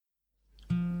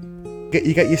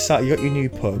you got your new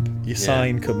pub. Your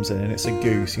sign comes in and it's a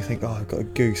goose. You think, oh, I've got a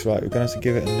goose. Right, we're gonna have to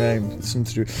give it a name. It's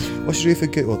something to do. What should we do for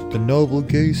goose? Well, the noble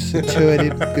goose, the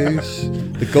two-headed goose,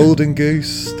 the golden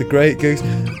goose, the great goose,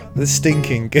 the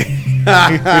stinking goose.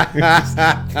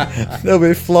 They'll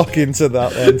be flocking to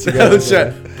that then together.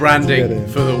 Branding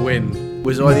for the win.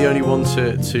 Was I the only one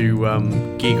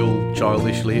to giggle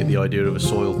childishly at the idea of a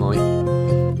soiled knight?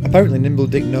 Apparently Nimble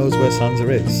Dick knows where Sansa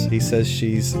is. He says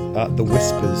she's at the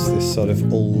Whispers, this sort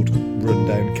of old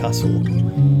rundown castle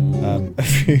a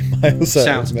few miles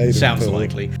out of Maidenpool. Sounds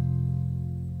likely.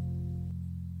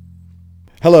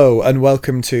 Hello and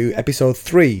welcome to episode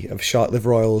 3 of Shark-Live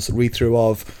Royal's read-through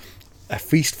of A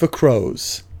Feast for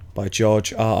Crows by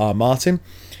George R.R. Martin.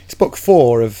 It's book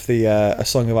 4 of the A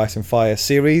Song of Ice and Fire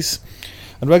series.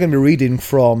 And we're going to be reading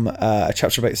from a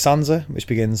chapter about Sansa, which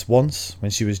begins once,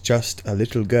 when she was just a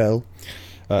little girl,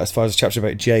 as far as a chapter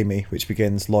about Jaime, which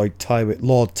begins Lord Tywin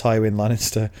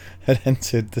Lannister had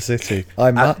entered the city.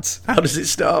 I'm Matt. How does it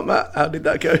start, Matt? How did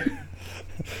that go?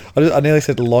 I nearly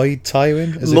said Lloyd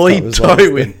Tywin. Lloyd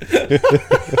Tywin.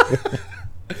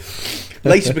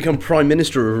 Later become Prime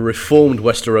Minister of a reformed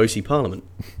Westerosi Parliament.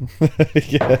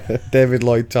 Yeah, David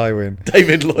Lloyd Tywin.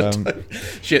 David Lloyd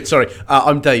Tywin. Shit, sorry.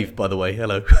 I'm Dave, by the way.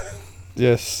 Hello.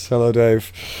 Yes, hello,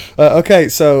 Dave. Okay,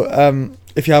 so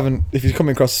if you're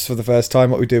coming across this for the first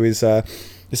time, what we do is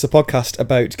it's a podcast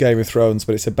about Game of Thrones,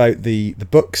 but it's about the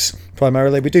books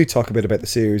primarily. We do talk a bit about the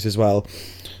series as well.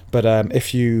 But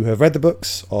if you have read the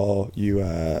books or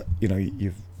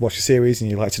you've watched the series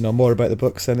and you'd like to know more about the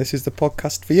books, then this is the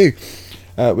podcast for you.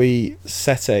 We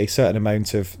set a certain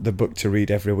amount of the book to read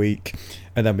every week,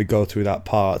 and then we go through that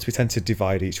part. We tend to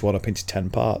divide each one up into 10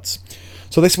 parts.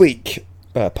 So this week,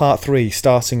 part 3,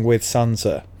 starting with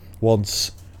Sansa,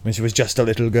 once when she was just a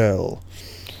little girl.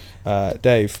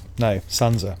 Dave, no,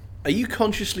 Sansa. Are you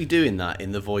consciously doing that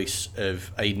in the voice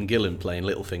of Aidan Gillen playing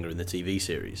Littlefinger in the TV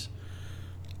series?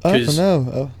 Oh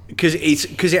no! Because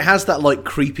it has that like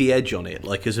creepy edge on it.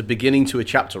 Like as a beginning to a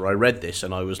chapter, I read this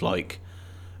and I was like,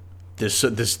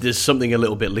 "There's something a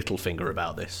little bit Littlefinger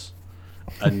about this,"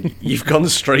 and you've gone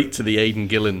straight to the Aidan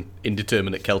Gillen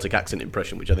indeterminate Celtic accent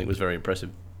impression, which I think was very impressive.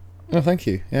 Oh, thank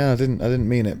you. Yeah, I didn't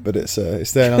mean it, but it's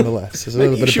there nonetheless. There's a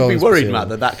little you bit should of be worried, material.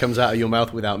 Matt, that comes out of your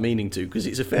mouth without meaning to, because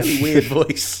it's a fairly weird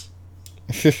voice.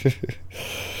 So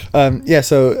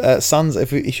Sansa,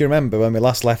 if you remember when we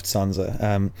last left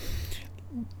Sansa,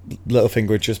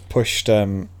 Littlefinger had just pushed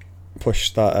that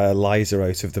Lysa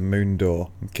out of the moon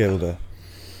door and killed her.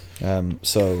 And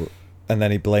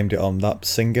then he blamed it on that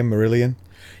singer Marillion.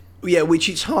 Yeah, which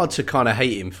it's hard to kind of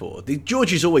hate him for.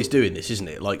 George is always doing this, isn't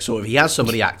it? Like, sort of, he has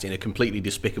somebody act in a completely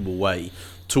despicable way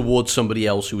towards somebody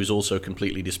else who is also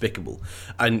completely despicable,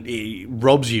 and he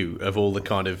robs you of all the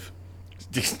kind of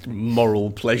just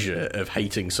moral pleasure of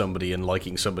hating somebody and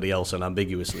liking somebody else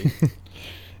unambiguously.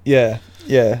 Yeah.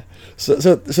 So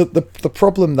the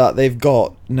problem that they've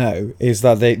got now is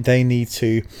that they need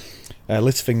to.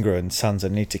 Littlefinger and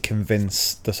Sansa need to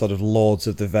convince the sort of Lords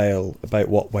of the Vale about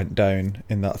what went down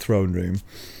in that throne room.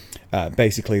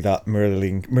 Basically, that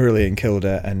Marillion killed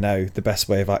her, and now the best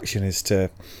way of action is to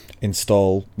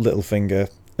install Littlefinger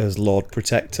as Lord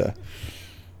Protector.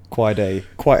 Quite a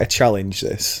challenge.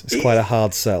 It's quite a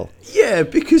hard sell. Yeah,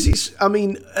 because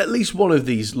at least one of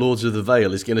these Lords of the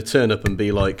Vale is going to turn up and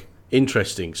be like,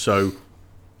 interesting. So,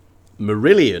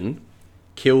 Marillion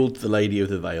killed the Lady of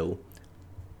the Vale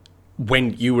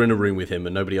when you were in a room with him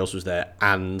and nobody else was there,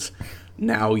 and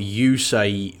now you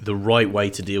say the right way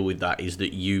to deal with that is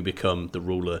that you become the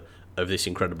ruler of this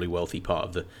incredibly wealthy part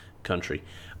of the country.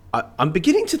 I'm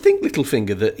beginning to think,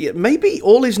 Littlefinger, that maybe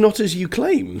all is not as you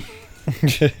claim.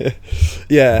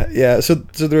 Yeah. So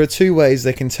there are two ways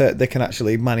they can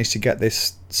actually manage to get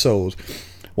this sold.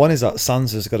 One is that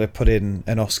Sansa's got to put in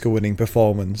an Oscar-winning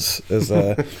performance as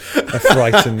a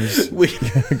frightened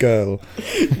girl.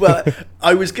 Well,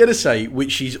 I was going to say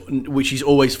which she's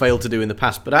always failed to do in the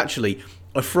past, but actually,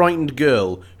 a frightened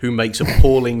girl who makes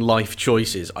appalling life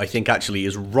choices, I think, actually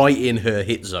is right in her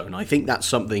hit zone. I think that's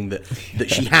something that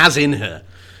she has in her.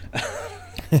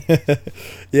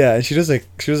 Yeah, and she does a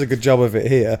good job of it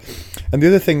here. And the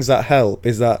other things that help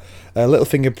is that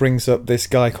Littlefinger brings up this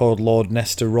guy called Lord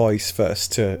Nestor Royce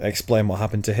first to explain what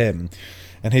happened to him,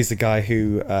 and he's the guy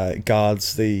who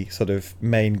guards the sort of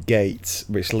main gate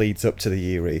which leads up to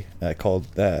the Eyrie, is it called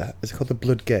the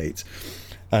Blood Gate,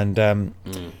 and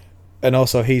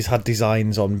also he's had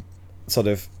designs on sort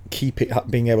of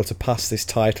being able to pass this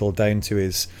title down to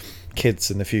his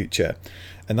kids in the future.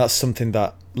 And that's something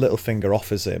that Littlefinger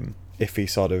offers him if he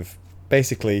sort of,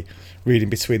 basically, reading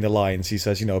between the lines, he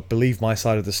says, believe my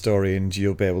side of the story and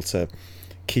you'll be able to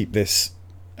keep this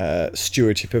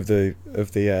stewardship of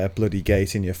the bloody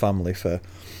gate in your family for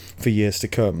years to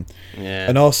come. Yeah.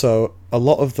 And also, a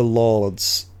lot of the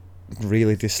lords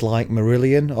really dislike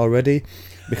Marillion already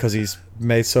because he's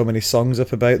made so many songs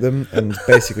up about them and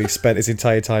basically spent his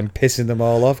entire time pissing them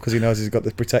all off because he knows he's got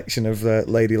the protection of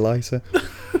Lady Lysa.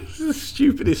 The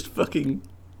stupidest fucking...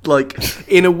 Like,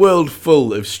 in a world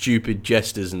full of stupid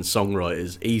jesters and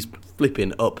songwriters, he's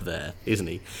flipping up there, isn't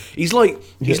he? He's like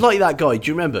that guy. Do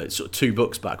you remember, sort of 2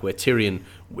 books back, where Tyrion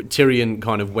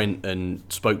kind of went and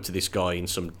spoke to this guy in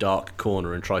some dark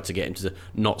corner and tried to get him to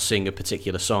not sing a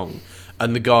particular song,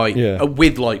 and the guy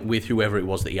with whoever it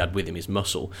was that he had with him, his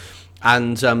muscle,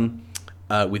 and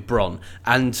with Bronn,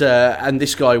 and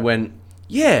this guy went,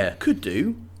 yeah, could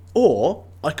do, or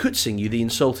I could sing you the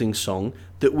insulting song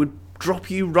that would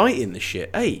drop you right in the shit,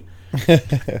 eh?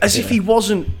 As if he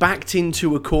wasn't backed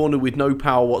into a corner with no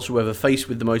power whatsoever, faced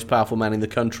with the most powerful man in the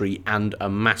country and a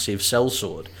massive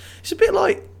sellsword. It's a bit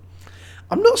like,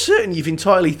 I'm not certain you've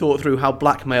entirely thought through how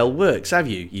blackmail works, have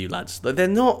you lads? They're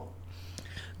not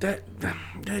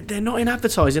in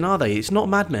advertising, are they? It's not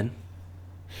Mad Men.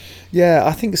 Yeah,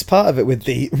 I think it's part of it with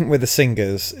the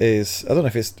singers is, I don't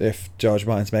know if George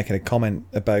Martin's making a comment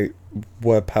about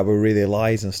where power really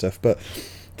lies and stuff, but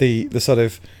the sort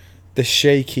of the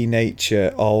shaky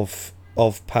nature of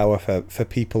power for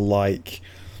people like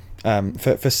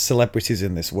for celebrities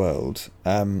in this world.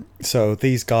 So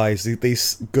these guys,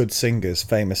 these good singers,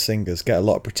 famous singers, get a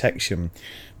lot of protection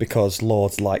because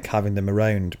lords like having them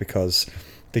around because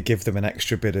they give them an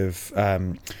extra bit of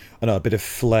a bit of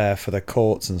flair for their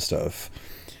courts and stuff.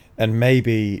 And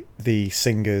maybe the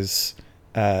singers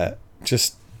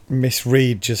just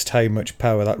misread just how much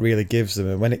power that really gives them,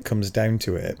 and when it comes down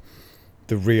to it,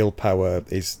 the real power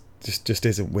is just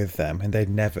isn't with them, and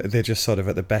they're just sort of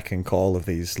at the beck and call of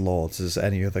these lords as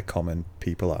any other common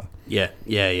people are. Yeah,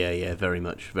 very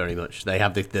much. They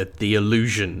have the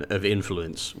illusion of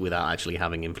influence without actually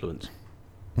having influence.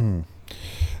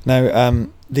 Now,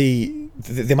 they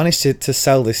managed to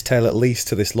sell this tale at least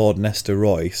to this Lord Nestor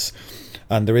Royce,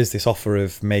 and there is this offer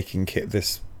of making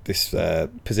this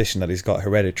position that he's got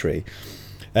hereditary,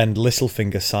 and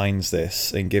Littlefinger signs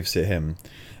this and gives it him,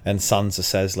 and Sansa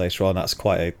says later on that's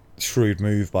quite a shrewd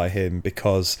move by him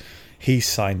because he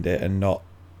signed it and not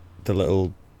the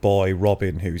little boy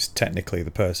Robin, who's technically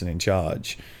the person in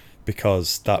charge,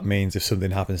 because that means if something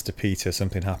happens to Peter,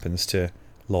 something happens to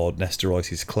Lord Nestor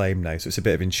Royce's claim now, so it's a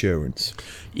bit of insurance.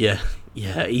 Yeah,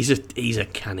 he's a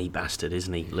canny bastard,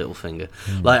 isn't he, Littlefinger?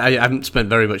 Like, I haven't spent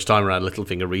very much time around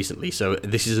Littlefinger recently, so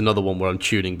this is another one where I'm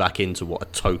tuning back into what a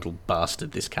total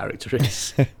bastard this character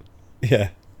is. Yeah.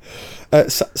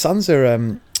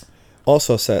 Sansa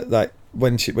also said that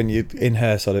when you in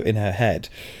her head,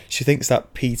 she thinks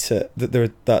that Peter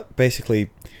that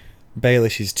basically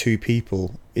Baelish is 2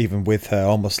 people, even with her,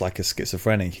 almost like a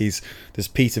schizophrenic. There's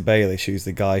Peter Baelish, who's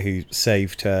the guy who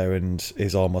saved her and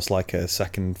is almost like a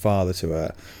second father to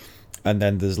her, and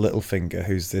then there's Littlefinger,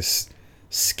 who's the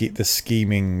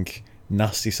scheming,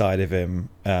 nasty side of him,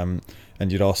 and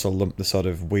you'd also lump the sort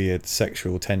of weird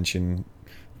sexual tension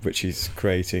which he's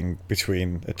creating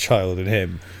between a child and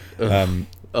him. Isn't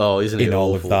it in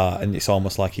all awful? of that, and it's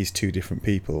almost like he's 2 different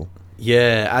people.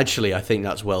 Yeah, actually, I think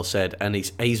that's well said, and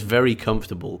he's very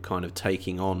comfortable kind of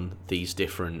taking on these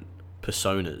different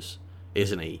personas,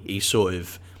 isn't he? He's sort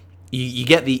of you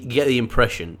get the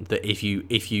impression that if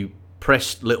you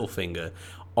pressed Littlefinger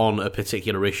on a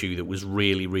particular issue that was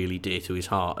really, really dear to his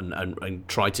heart and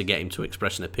tried to get him to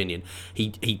express an opinion,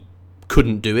 he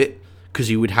couldn't do it because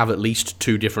he would have at least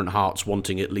 2 different hearts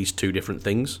wanting at least 2 different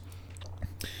things.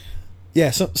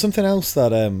 Yeah, so something else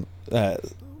that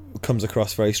comes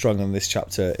across very strongly in this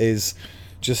chapter is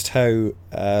just how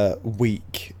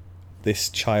weak this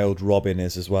child Robin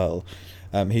is as well.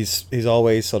 He's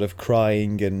always sort of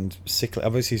crying and sickly.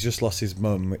 Obviously, he's just lost his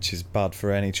mum, which is bad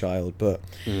for any child, but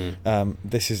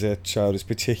this is a child who's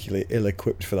particularly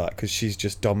ill-equipped for that because she's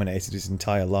just dominated his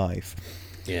entire life.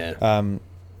 Yeah.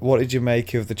 What did you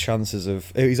make of the chances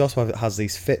of... He also has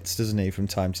these fits, doesn't he, from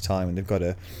time to time, and they've got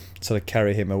to sort of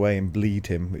carry him away and bleed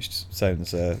him, which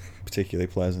sounds particularly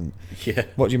pleasant. Yeah.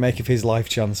 What do you make of his life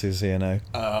chances here now?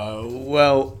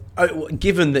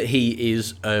 Given that he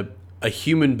is a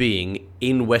human being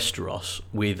in Westeros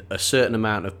with a certain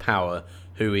amount of power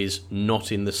who is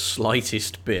not in the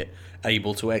slightest bit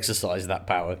able to exercise that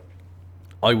power,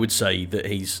 I would say that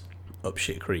he's up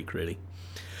shit creek, really.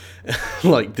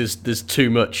 Like, there's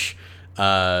too much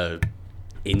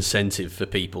incentive for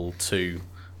people to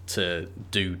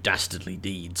do dastardly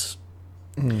deeds.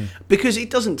 Because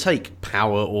it doesn't take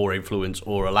power or influence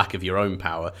or a lack of your own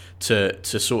power to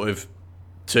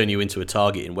turn you into a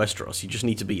target in Westeros. You just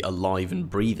need to be alive and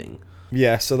breathing.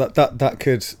 Yeah, so that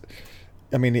could.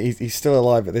 I mean, he's still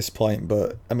alive at this point,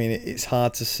 but I mean, it's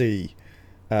hard to see.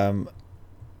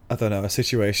 I don't know, a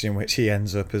situation in which he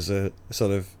ends up as a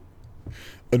sort of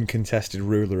uncontested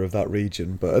ruler of that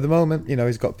region. But at the moment,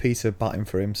 he's got Peter batting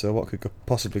for him, so what could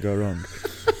possibly go wrong?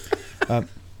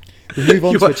 We move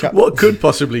on to a chapter. What could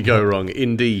possibly go wrong?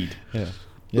 Indeed. Yeah.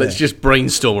 Let's just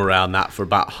brainstorm around that for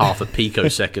about half a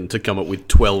picosecond to come up with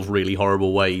 12 really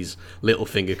horrible ways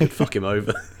Littlefinger could fuck him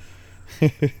over.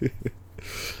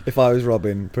 If I was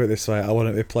Robin, put it this way, I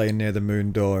wouldn't be playing near the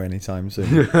moon door anytime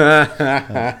soon.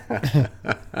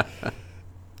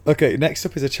 Okay, next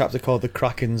up is a chapter called The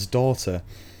Kraken's Daughter.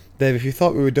 Dave, if you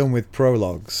thought we were done with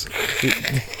prologues...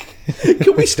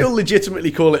 Can we still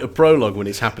legitimately call it a prologue when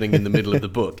it's happening in the middle of the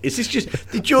book? Is this just...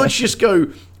 Did George just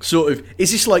go sort of...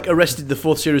 Is this like the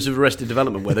fourth series of Arrested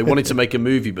Development, where they wanted to make a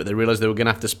movie, but they realised they were going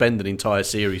to have to spend an entire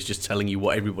series just telling you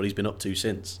what everybody's been up to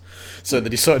since? So they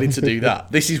decided to do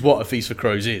that. This is what A Feast for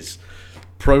Crows is.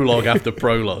 Prologue after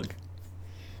prologue.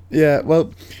 Yeah,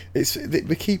 well,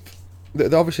 we keep...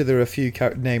 Obviously, there are a few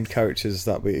named characters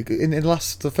that we... In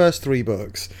the first three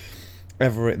books...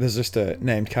 there's just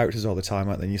named characters all the time,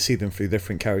 aren't there? And you see them through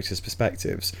different characters'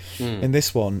 perspectives. In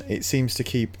this one, it seems to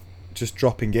keep just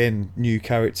dropping in new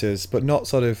characters, but not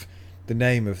sort of the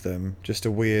name of them, just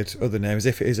a weird other name, as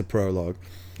if it is a prologue.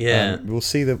 Yeah, we'll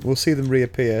see them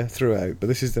reappear throughout. But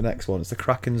this is the next one. It's the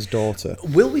Kraken's Daughter.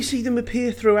 Will we see them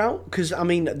appear throughout? Because I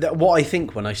mean, what I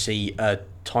think when I see a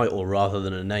title rather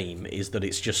than a name is that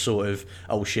it's just sort of,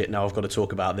 oh shit, now I've got to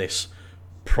talk about this.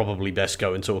 Probably best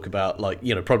go and talk about,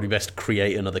 probably best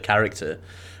create another character,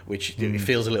 which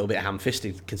feels a little bit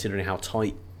ham-fisted considering how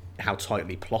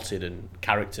tightly plotted and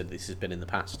charactered this has been in the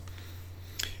past.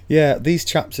 Yeah, these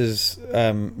chapters,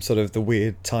 sort of the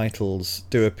weird titles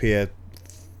do appear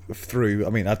through. I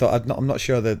mean, I'm not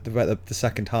sure the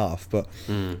second half, but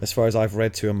as far as I've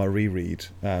read to in my reread,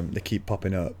 they keep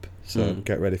popping up. So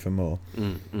get ready for more.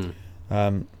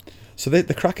 So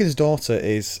the Kraken's Daughter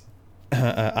is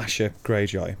Asha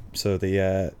Greyjoy, so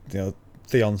the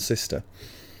Theon's sister.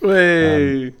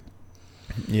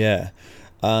 Yeah,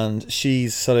 and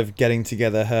she's sort of getting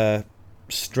together her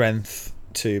strength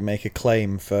to make a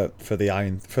claim for the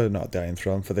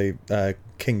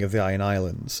King of the Iron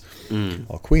Islands,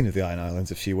 or Queen of the Iron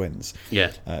Islands if she wins.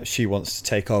 Yeah, she wants to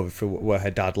take over for where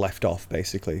her dad left off,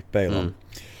 basically, Baelon.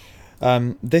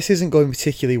 This isn't going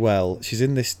particularly well. She's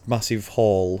in this massive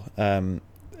hall.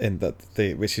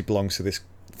 Which belongs to this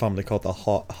family called the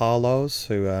Harlows,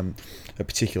 who are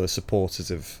particular supporters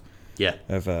of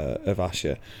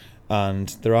Asha, and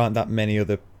there aren't that many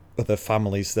other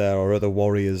families there or other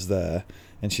warriors there,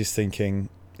 and she's thinking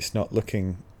it's not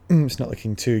looking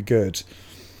too good.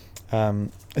 So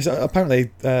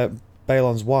apparently,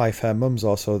 Baelon's wife, her mum's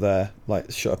also there, like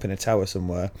shut up in a tower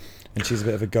somewhere, and she's a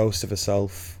bit of a ghost of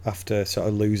herself after sort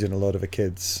of losing a lot of her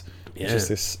kids. Yeah. Just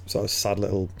this sort of sad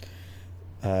little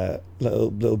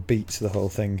beat to the whole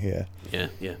thing here. Yeah.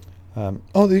 The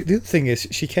other thing is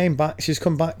she's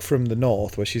come back from the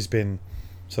north where she's been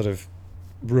sort of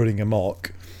running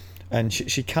amok, and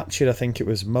she captured, I think it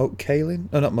was Moat Cailin,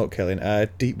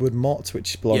 Deepwood Motte,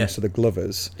 which belongs to the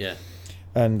Glovers. Yeah.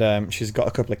 And she's got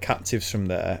a couple of captives from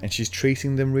there, and she's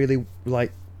treating them really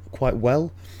quite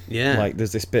well. Yeah. Like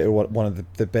there's this bit of one of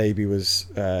the baby was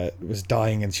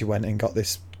dying, and she went and got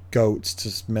this goats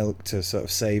to milk to sort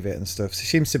of save it and stuff.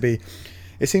 So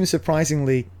it seems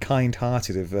surprisingly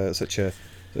kind-hearted of such a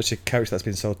character that's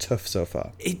been so tough so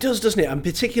far. It does, doesn't it? And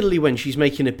particularly when she's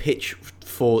making a pitch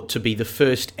to be the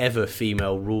first ever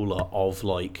female ruler of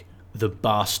the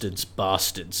bastards,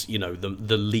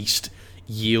 the least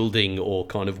yielding or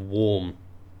kind of warm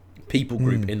people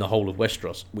group in the whole of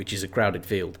Westeros, which is a crowded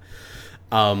field.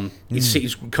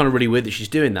 It's kind of really weird that she's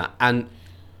doing that. And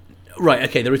right,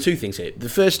 okay, there are two things here. The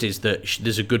first is that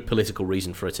there's a good political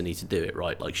reason for her to need to do it,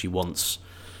 right? Like she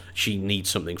needs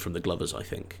something from the Glovers, I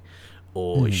think,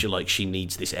 or she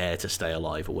needs this heir to stay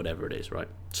alive, or whatever it is, right?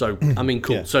 So I mean,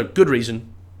 cool. Yeah. So good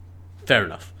reason, fair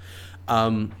enough.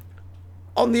 On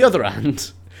the other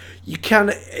hand,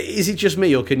 is it just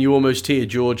me, or can you almost hear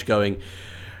George going,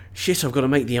 "Shit, I've got to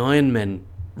make the Iron Men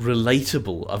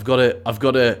relatable. I've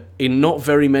got to in not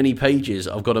very many pages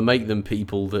I've got to make them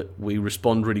people that we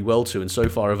respond really well to, and so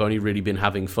far I've only really been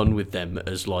having fun with them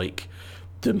as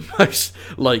the most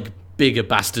bigger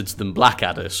bastards than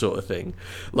Blackadder sort of thing.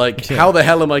 Like, how the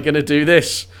hell am I going to do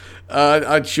this?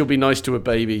 She'll be nice to a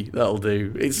baby. That'll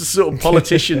do. It's a sort of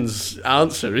politician's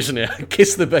answer, isn't it?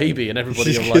 Kiss the baby and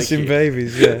everybody will like you. She's kissing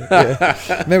babies,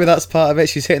 yeah. Maybe that's part of it.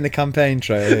 She's hitting the campaign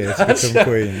trail here to become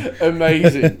queen.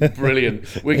 Amazing.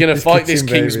 Brilliant. We're going to fight this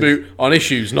king's moot on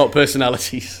issues, not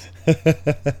personalities.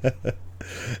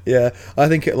 Yeah, I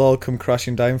think it'll all come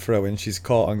crashing down for her when she's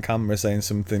caught on camera saying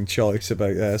something choice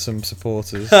about some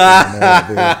supporters.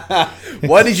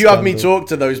 Why did you have me talk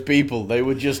to those people? They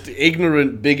were just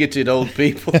ignorant, bigoted old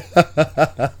people.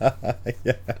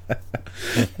 Yeah.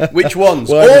 Which ones?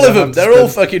 All of them. They're all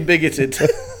fucking bigoted.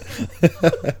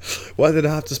 Why did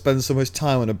I have to spend so much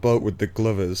time on a boat with the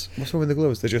Glovers? What's wrong with the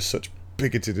Glovers? They're just such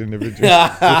bigoted individuals.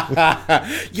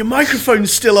 Your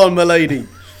microphone's still on, my lady.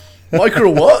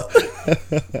 Micro what?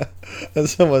 And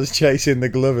someone's chasing the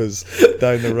Glovers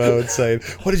down the road saying,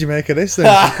 what did you make of this then?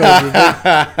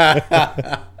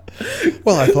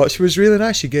 Well, I thought she was really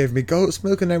nice. She gave me goat's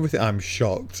milk and everything. I'm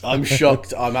shocked. I'm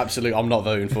not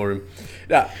voting for him.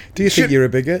 Yeah. Do you think you're a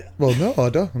bigot? Well, no, I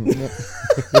don't.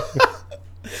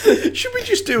 Should we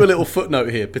just do a little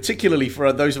footnote here, particularly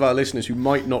for those of our listeners who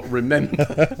might not remember,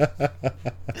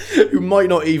 who might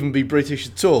not even be British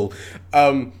at all?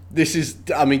 Go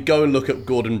and look up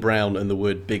Gordon Brown and the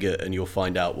word bigot, and you'll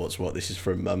find out what's what. This is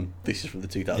from the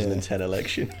 2010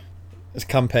 election. It's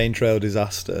campaign trail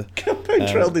disaster. Campaign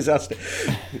trail disaster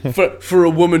for a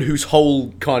woman whose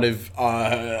whole kind of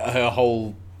her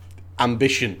whole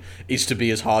ambition is to be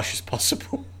as harsh as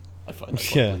possible. I find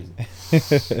that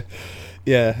quite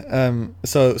Yeah,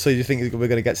 so you think we're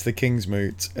going to get to the King's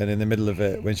moot, and in the middle of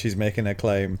it, when she's making her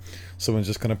claim, someone's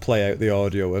just going to play out the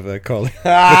audio of her calling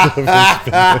on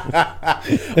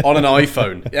an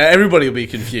iPhone. Yeah, everybody will be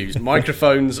confused.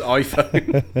 Microphones,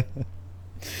 iPhone.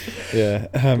 Yeah.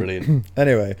 Brilliant.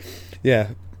 Anyway, yeah.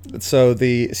 So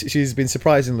she's been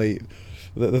surprisingly.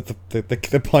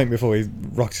 The point before he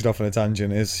rocks it off on a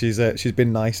tangent is she's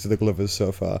been nice to the Glovers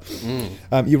so far.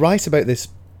 You're right about this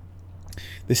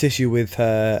issue with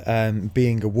her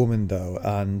being a woman, though,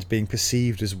 and being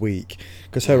perceived as weak,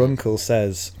 because her uncle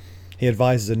says he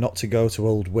advises her not to go to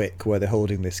Old Wick where they're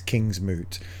holding this King's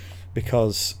moot,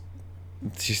 because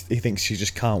he thinks she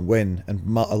just can't win,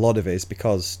 and a lot of it is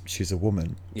because she's a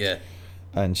woman. Yeah.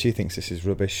 And she thinks this is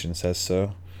rubbish and says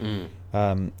so.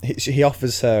 He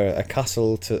offers her a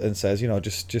castle and says,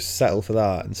 just settle for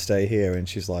that and stay here, and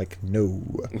she's like, no,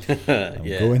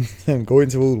 I'm going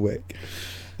to Old Wick.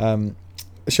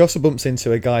 She also bumps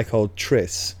into a guy called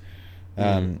Triss,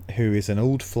 who is an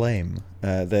old flame.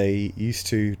 They used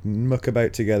to muck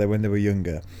about together when they were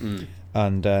younger,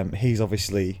 and he's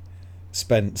obviously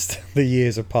spent the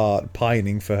years apart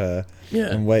pining for her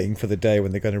and waiting for the day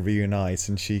when they're going to reunite,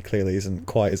 and she clearly isn't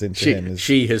quite as into him as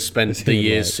she has spent the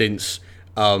years since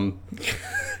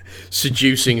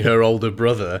seducing her older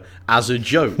brother as a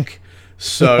joke.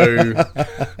 So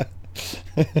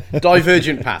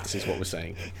divergent paths is what we're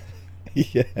saying.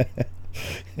 Yeah.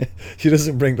 She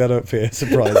doesn't bring that up here,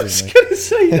 surprisingly. I was going to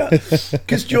say that,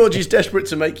 because George is desperate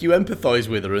to make you empathise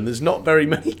with her, and there's not very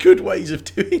many good ways of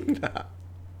doing that.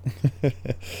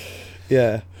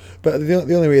 Yeah, but the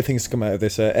only real things to come out of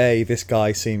this are, this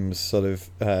guy seems sort of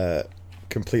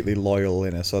completely loyal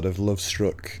in a sort of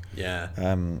love-struck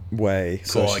way.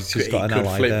 So she's got an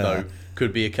ally flip, there. Though.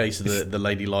 Could be a case of the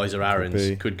Lady Liza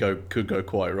Aarons could go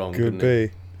quite wrong. Could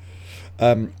be.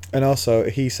 And also,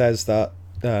 he says that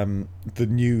the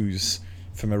news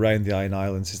from around the Iron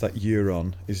Islands is that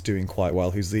Euron is doing quite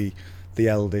well, who's the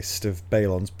eldest of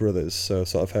Balon's brothers, so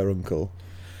sort of her uncle.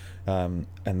 And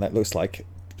that looks like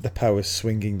the power's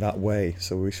swinging that way,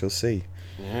 so we shall see.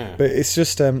 Yeah. But it's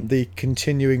just the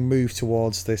continuing move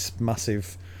towards this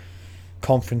massive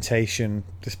confrontation,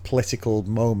 this political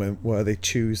moment where they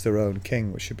choose their own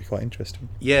king, which should be quite interesting.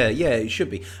 Yeah, it should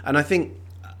be. And I think,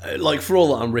 like, for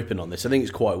all that I'm ripping on this, I think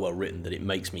it's quite well written that it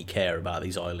makes me care about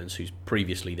these islands whose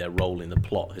previously their role in the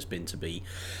plot has been to be,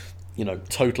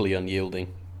 totally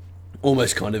unyielding,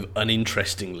 almost kind of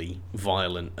uninterestingly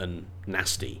violent and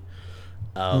nasty.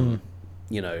 So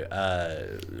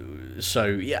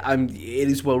yeah, it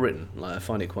is well written. Like, I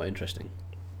find it quite interesting.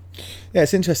 Yeah,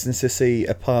 it's interesting to see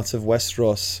a part of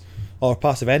Westeros, or a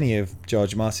part of any of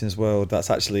George Martin's world, that's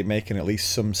actually making at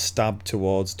least some stab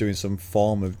towards doing some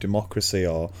form of democracy,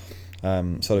 or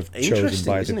sort of chosen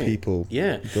by the people.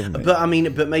 Yeah, government.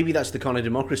 But maybe that's the kind of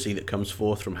democracy that comes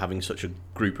forth from having such a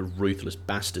group of ruthless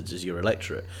bastards as your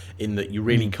electorate, in that you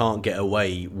really can't get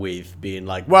away with being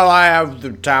like, well, I have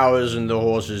the towers and the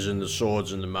horses and the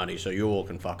swords and the money, so you all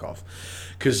can fuck off.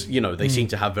 Because, they seem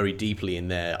to have very deeply in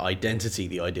their identity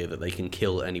the idea that they can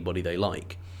kill anybody they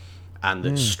like. and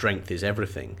that strength is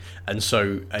everything. And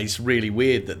so it's really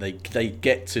weird that they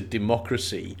get to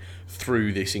democracy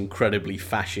through this incredibly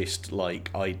fascist like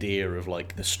idea of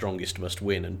like the strongest must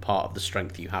win, and part of the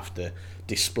strength you have to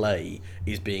display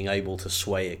is being able to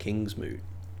sway a king's mood.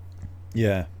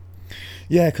 Yeah.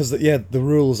 Yeah, because the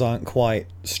rules aren't quite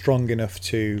strong enough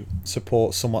to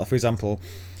support someone. For example,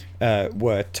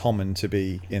 were Tommen to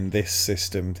be in this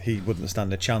system, he wouldn't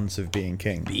stand a chance of being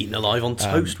king. Be eaten alive on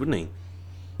toast, wouldn't he?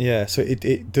 Yeah, so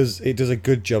it does a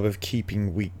good job of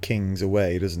keeping weak kings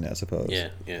away, doesn't it? I suppose.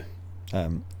 Yeah.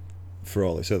 For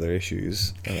all its other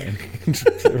issues,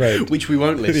 right. Which we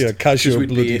won't list. Casual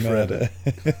bloody murder.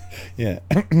 Yeah.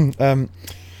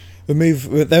 We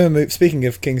move. Speaking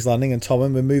of King's Landing and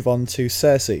Tommen, we move on to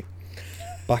Cersei,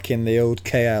 back in the old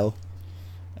KL.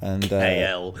 And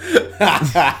KL.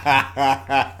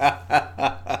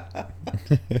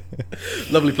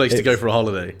 Lovely place to go for a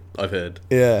holiday, I've heard.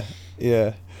 Yeah.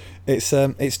 It's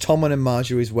Tommen and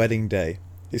Marjorie's wedding day.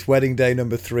 It's wedding day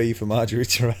number 3 for Marjorie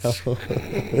Tyrell.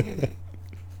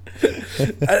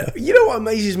 You know what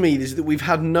amazes me is that we've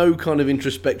had no kind of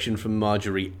introspection from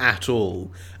Marjorie at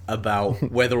all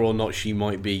about whether or not she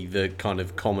might be the kind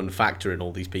of common factor in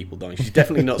all these people dying. She's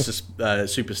definitely not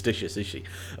superstitious, is she?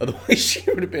 Otherwise she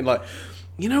would have been like,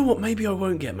 you know what, maybe I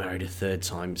won't get married a third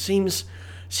time. Seems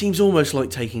almost like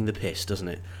taking the piss, doesn't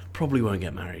it? Probably won't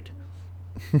get married.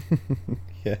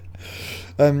 Yeah.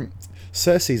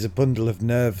 Cersei's a bundle of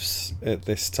nerves at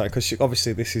this time, because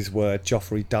obviously this is where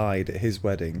Joffrey died at his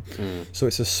wedding, so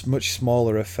it's a much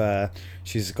smaller affair.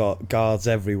 She's got guards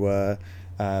everywhere.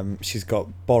 She's got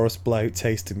Boris Blout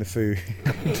tasting the food.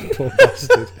 Poor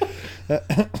bastard.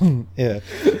 Yeah,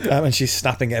 and she's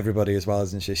snapping at everybody as well,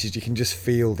 isn't she? You can just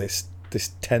feel this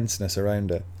tenseness around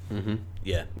her. Mm-hmm.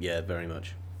 Yeah, very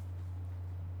much.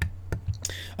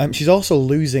 She's also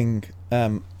losing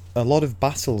a lot of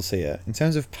battles here in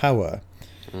terms of power.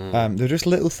 They're just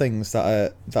little things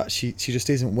that she just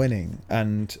isn't winning,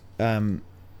 and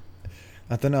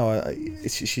I don't know.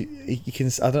 You can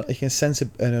sense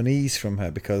an unease from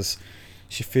her because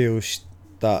she feels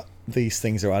that these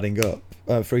things are adding up.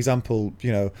 For example,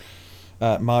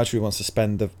 Marjorie wants to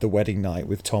spend the wedding night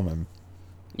with Tommen.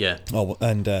 Yeah. Oh,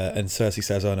 and Cersei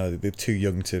says, "Oh no, they're too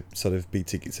young to sort of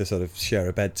to sort of share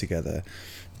a bed together,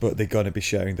 but they're going to be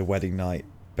sharing the wedding night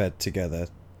bed together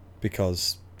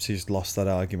because she's lost that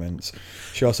argument."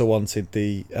 She also wanted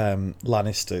the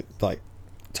Lannister, like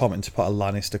Tommen, to put a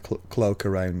Lannister cloak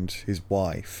around his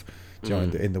wife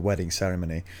in the wedding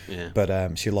ceremony. Yeah.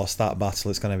 But she lost that battle.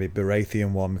 It's going to be a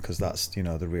Baratheon one because that's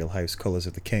the real house colours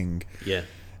of the king. Yeah.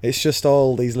 It's just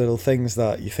all these little things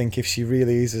that you think if she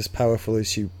really is as powerful as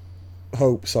she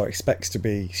hopes or expects to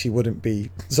be, she wouldn't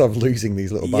be sort of losing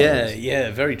these little battles.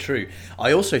 Yeah, very true.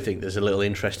 I also think there's a little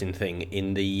interesting thing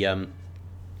in the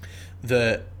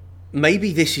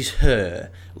maybe this is her,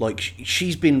 like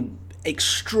she's been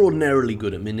extraordinarily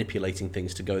good at manipulating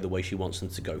things to go the way she wants them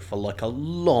to go for like a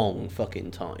long fucking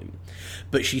time,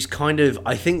 but she's kind of,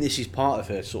 I think this is part of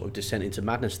her sort of descent into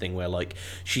madness thing where like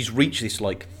she's reached this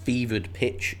like fevered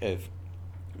pitch of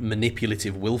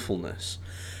manipulative willfulness,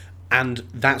 and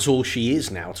that's all she is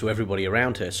now to everybody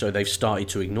around her, so they've started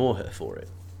to ignore her for it.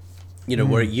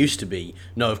 Where it used to be,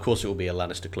 no, of course it will be a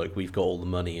Lannister cloak, we've got all the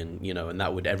money, and and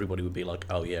that everybody would be like,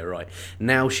 oh yeah, right.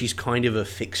 Now she's kind of a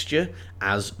fixture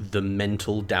as the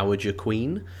mental dowager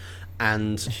queen,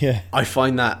 and I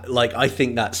find that, like, I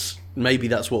think maybe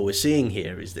that's what we're seeing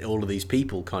here, is that all of these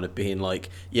people kind of being like,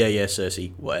 yeah,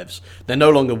 Cersei, whatevs. They're no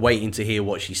longer waiting to hear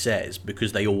what she says,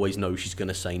 because they always know she's going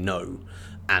to say no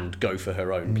and go for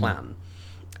her own plan.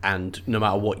 And no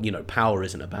matter what, power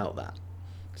isn't about that.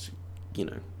 It's,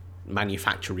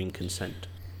 manufacturing consent.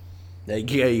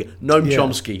 Noam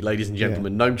Chomsky, ladies and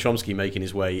gentlemen, Noam Chomsky making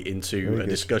his way into a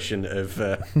discussion of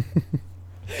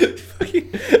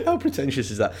how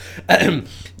pretentious is that?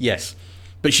 Yes,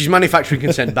 but she's manufacturing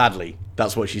consent badly.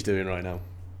 That's what she's doing right now.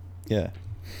 Yeah.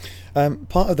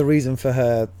 Part of the reason for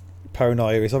her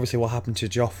paranoia is obviously what happened to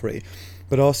Joffrey,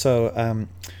 but also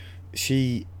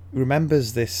she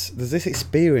remembers there's this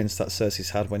experience that Cersei's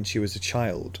had when she was a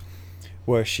child,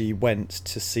 where she went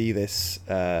to see this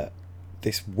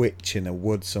witch in a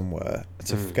wood somewhere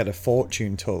to get a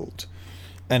fortune told,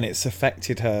 and it's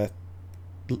affected her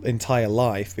entire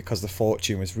life because the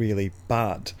fortune was really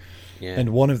bad. Yeah.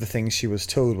 And one of the things she was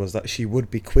told was that she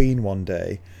would be queen one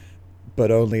day,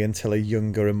 but only until a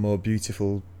younger and more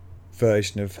beautiful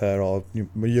version of her, or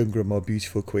a younger and more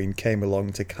beautiful queen, came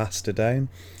along to cast her down.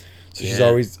 So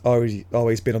she's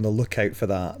always been on the lookout for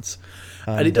that.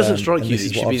 And it doesn't strike you this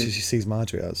is what obviously she sees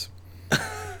Marjorie as.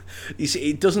 You see,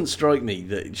 it doesn't strike me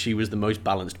that she was the most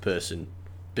balanced person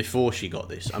before she got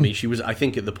this. I mean, she was, I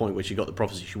think at the point where she got the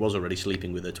prophecy, she was already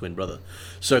sleeping with her twin brother.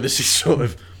 So this is sort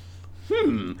of,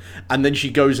 and then she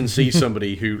goes and sees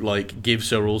somebody who, like, gives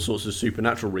her all sorts of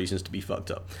supernatural reasons to be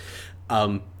fucked up.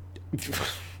 I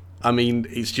mean,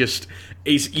 it's just,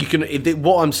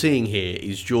 what I'm seeing here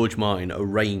is George Mine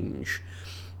arrange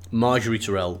Marjorie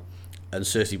Tyrell and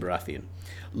Cersei Baratheon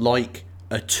like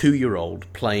a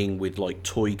 2-year-old playing with, like,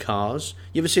 toy cars.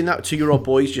 You ever seen that? 2-year-old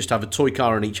boys just have a toy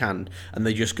car in each hand and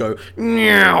they just go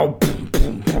meow,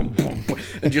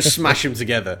 and just smash them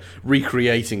together,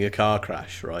 recreating a car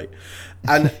crash, right?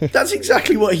 And that's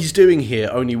exactly what he's doing here,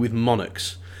 only with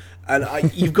monarchs.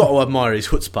 And you've got to admire his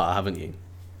chutzpah, haven't you?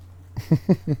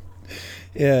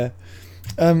 Yeah.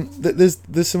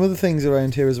 There's some other things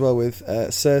around here as well, with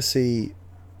Cersei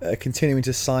continuing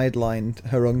to sideline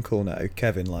her uncle now,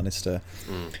 Kevin Lannister.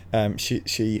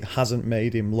 She hasn't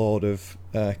made him Lord of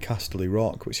Casterly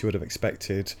Rock, which she would have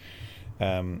expected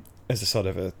as a sort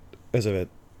of a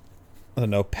I don't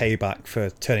know, payback for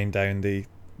turning down the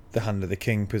Hand of the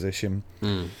King position.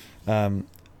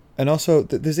 And also,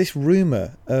 there's this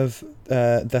rumour of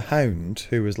the Hound,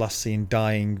 who was last seen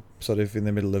dying sort of in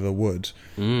the middle of a wood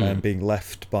and being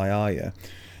left by Arya,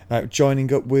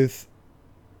 joining up with,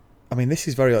 I mean, this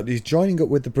is very odd, he's joining up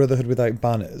with the Brotherhood Without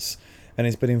Banners, and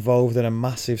he's been involved in a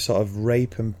massive sort of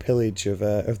rape and pillage of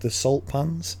the salt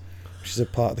pans, which is a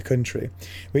part of the country,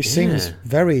 which seems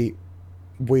very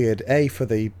weird, A, for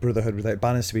the Brotherhood Without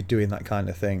Banners to be doing that kind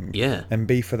of thing, and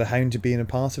B, for the Hound to be in a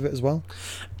part of it as well.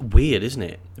 Weird, isn't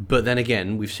it? But then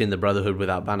again, we've seen the Brotherhood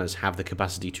Without Banners have the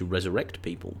capacity to resurrect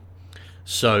people.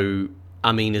 So,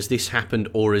 I mean, has this happened,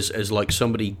 or has like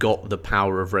somebody got the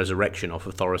power of resurrection off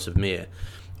of Thoros of Myr,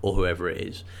 or whoever it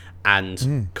is,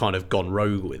 and kind of gone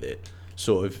rogue with it?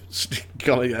 Sort of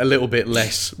a little bit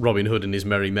less Robin Hood and his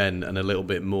merry men, and a little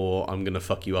bit more, I'm going to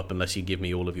fuck you up unless you give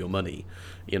me all of your money,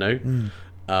 you know?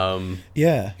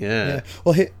 Yeah.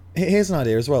 Well, here's an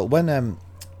idea as well.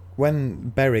 When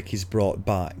Beric is brought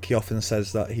back, he often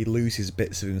says that he loses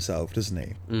bits of himself, doesn't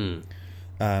he?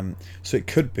 So it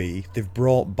could be they've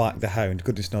brought back the Hound.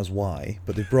 Goodness knows why,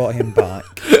 but they've brought him back.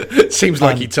 Seems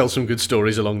like he tells some good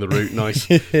stories along the route. Nice,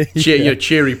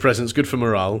 cheery presents, good for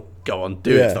morale. Go on,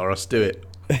 do it, Thoros, do it.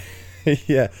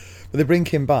 Yeah, but they bring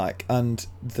him back, and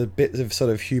the bits of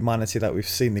sort of humanity that we've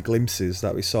seen, the glimpses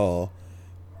that we saw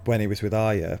when he was with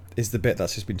Arya, is the bit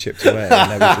that's just been chipped away,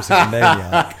 and now he's just this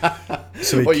maniac.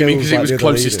 So what you mean, because he was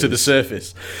closest to the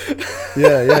surface?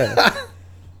 Yeah.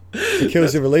 He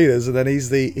kills the other leaders, and then he's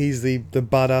the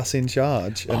badass in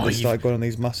charge, and they start going on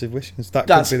these massive wishes.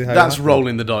 That's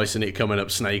rolling the dice and it coming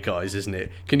up snake eyes, isn't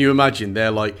it? Can you imagine?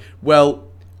 They're like, well,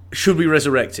 should we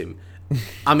resurrect him?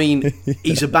 I mean,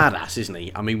 he's a badass, isn't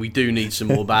he? I mean, we do need some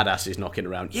more badasses knocking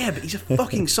around. Yeah, but he's a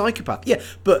fucking psychopath. Yeah,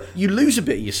 but you lose a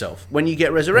bit of yourself when you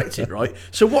get resurrected, right?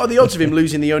 So what are the odds of him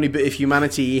losing the only bit of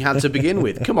humanity he had to begin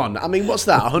with? Come on. I mean, what's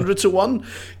that, 100 to 1?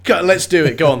 Let's do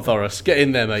it. Go on, Thoros. Get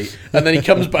in there, mate. And then he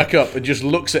comes back up and just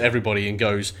looks at everybody and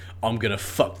goes, I'm going to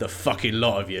fuck the fucking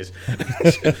lot of yous.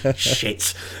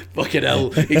 Shit. Fucking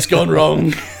hell. It's gone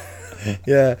wrong.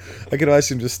 Yeah, I can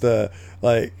imagine just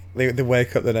like they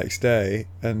wake up the next day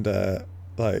and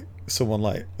like someone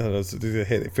like I don't know,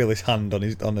 they feel his hand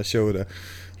on their shoulder.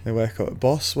 They wake up,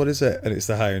 boss, what is it? And it's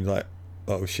the Hound. Like,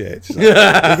 oh shit! Like,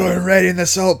 we're going raid in the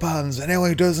salt pans, and anyone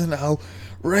who doesn't, I'll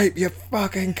rape your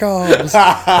fucking corpse.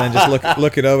 And just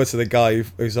looking over to the guy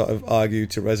who sort of argued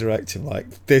to resurrect him,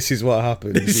 like, this is what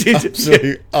happened. You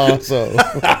absolute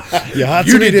arsehole. You had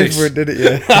to be different, didn't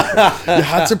you? You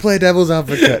had to play devil's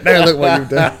advocate. Now look what you've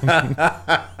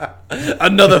done.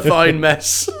 Another fine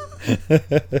mess.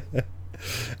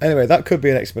 Anyway, that could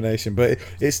be an explanation, but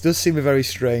it does seem a very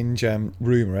strange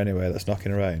rumour anyway that's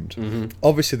knocking around.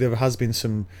 Obviously, there has been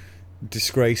some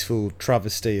disgraceful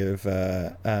travesty of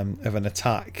an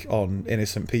attack on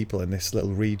innocent people in this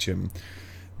little region,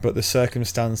 but the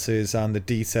circumstances and the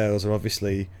details are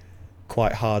obviously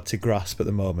quite hard to grasp at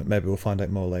the moment. Maybe we'll find out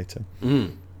more later.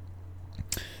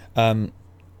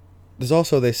 There's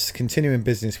also this continuing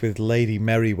business with Lady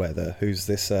Merryweather, who's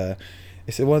this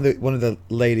it's one of the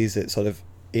ladies that's sort of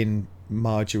in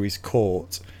Marjorie's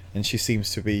court, and she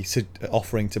seems to be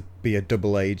offering to be a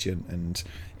double agent and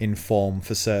inform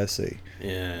for Cersei.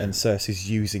 And Cersei's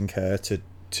using her to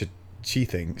she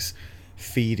thinks,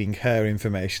 feeding her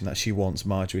information that she wants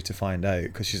Marjorie to find out,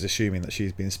 because she's assuming that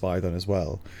she's been spied on as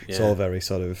well. It's all very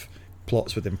sort of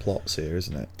plots within plots here,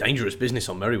 isn't it? Dangerous business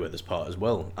on Merryweather's part as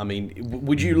well. I mean,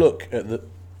 would you look at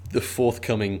the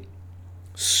forthcoming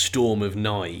storm of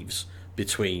knives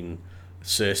between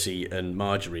Cersei and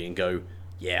Marjorie and go,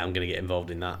 yeah, I'm going to get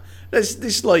involved in that.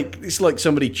 It's like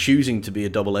somebody choosing to be a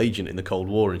double agent in the Cold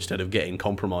War instead of getting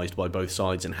compromised by both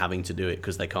sides and having to do it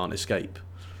because they can't escape.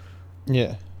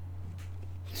 Yeah.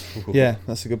 Yeah,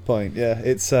 that's a good point. Yeah,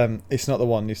 it's not the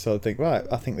one you sort of think, right,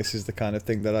 I think this is the kind of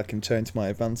thing that I can turn to my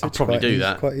advantage. I'll probably do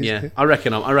that. Quite easily. Yeah, I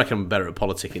reckon I'm better at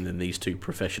politicking than these two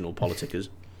professional politicers.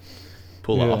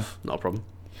 Pull that off, not a problem.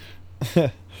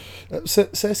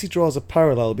 Cersei draws a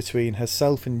parallel between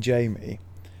herself and Jaime,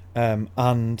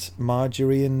 and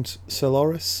Marjorie and Sir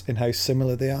Loras in how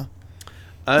similar they are.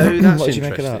 Oh, that's What did you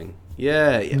make of that? interesting.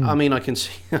 Yeah, I mean, I can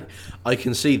see, I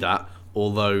can see that.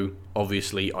 Although,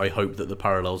 obviously, I hope that the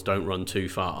parallels don't run too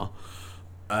far.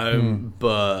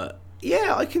 But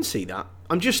yeah, I can see that.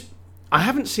 I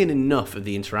haven't seen enough of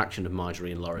the interaction of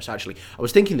Marjorie and Loras. Actually, I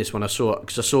was thinking this when I saw,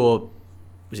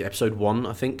 was it episode 1,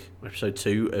 I think, or episode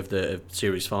 2 of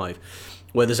series 5,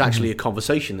 where there's actually a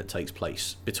conversation that takes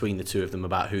place between the two of them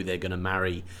about who they're going to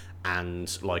marry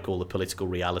and like all the political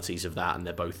realities of that, and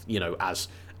they're both,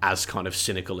 as kind of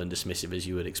cynical and dismissive as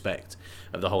you would expect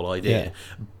of the whole idea. Yeah.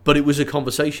 But it was a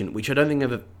conversation which I don't think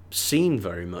I've ever seen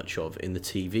very much of in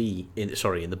the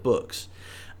in the books.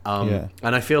 And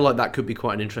I feel like that could be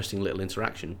quite an interesting little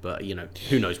interaction, but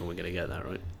who knows when we're going to get that,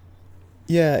 right?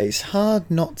 Yeah, it's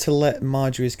hard not to let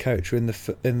Marjorie's character in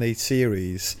the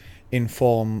series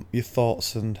inform your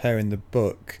thoughts on her in the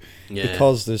book,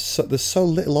 because there's so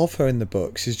little of her in the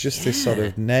book. She's just this sort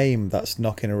of name that's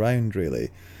knocking around,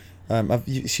 really.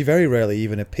 She very rarely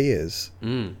even appears.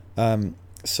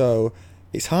 So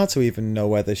it's hard to even know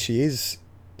whether she is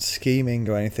scheming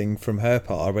or anything from her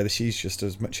part, or whether she's just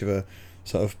as much of a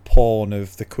sort of pawn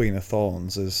of the Queen of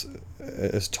Thorns as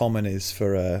Tommen is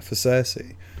for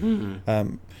Cersei.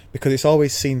 Because it's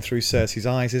always seen through Cersei's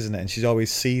eyes, isn't it? And she always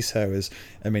sees her as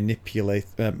a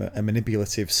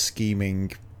manipulative,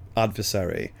 scheming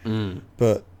adversary.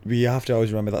 But we have to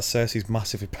always remember that Cersei's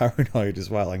massively paranoid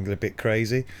as well and a bit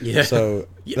crazy. Yeah. So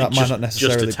that might not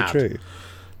necessarily be true.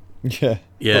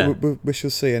 Yeah. But we shall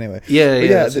see anyway. Yeah,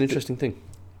 that's an interesting thing.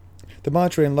 The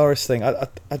Marjorie and Loras thing, I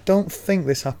don't think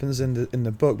this happens in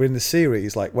the book, but in the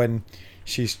series, like when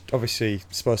she's obviously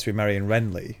supposed to be marrying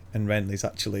Renly, and Renly's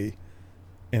actually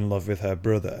in love with her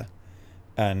brother,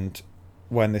 and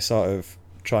when they're sort of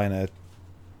trying to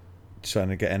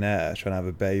get an heir, trying to have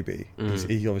a baby,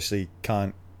 he obviously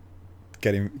can't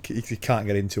get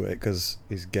into it because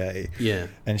he's gay. Yeah.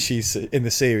 And she's in the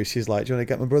series, she's like, "Do you want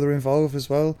to get my brother involved as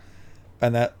well?"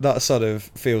 And that sort of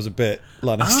feels a bit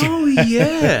Lannister. Oh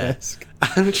yeah.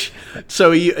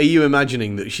 So are you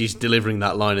imagining that she's delivering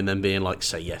that line and then being like,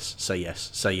 "Say yes, say yes,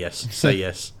 say yes, say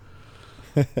yes"?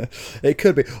 It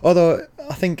could be. Although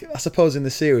I suppose in the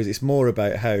series it's more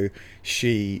about how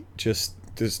she just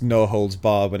there's no holds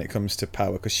barred when it comes to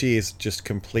power, because she is just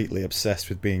completely obsessed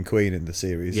with being queen in the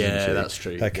series. Yeah, that's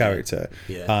true. Her character,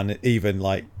 and even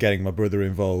like getting my brother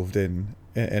involved in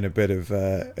a bit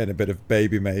of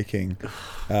baby making,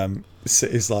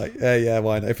 is like, yeah,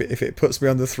 why not? If it puts me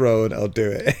on the throne, I'll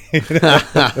do it.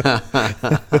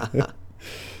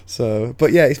 So,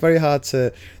 but yeah, it's very hard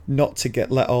to not to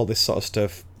let all this sort of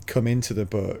stuff come into the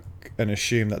book and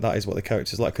assume that is what the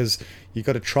character's like, because you've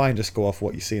got to try and just go off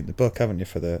what you see in the book, haven't you,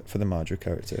 for the Marjorie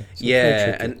character? So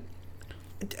and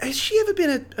has she ever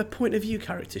been a point of view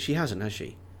character? She hasn't, has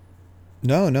she?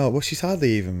 No. Well, she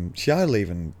hardly even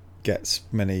gets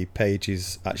many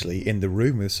pages actually in the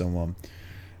room with someone.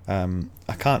 I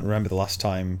can't remember the last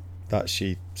time that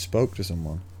she spoke to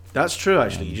someone. That's true,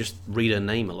 actually. You just read her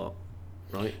name a lot,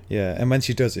 right? Yeah, and when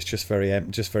she does, it's just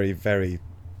very, very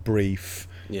brief.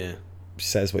 Yeah. She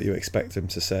says what you expect him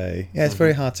to say. Yeah, it's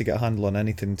very hard to get a handle on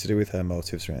anything to do with her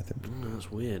motives or anything.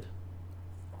 That's weird.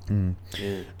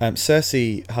 Yeah.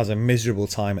 Cersei has a miserable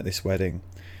time at this wedding.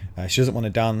 She doesn't want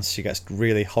to dance. She gets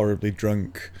really horribly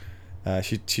drunk.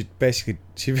 She basically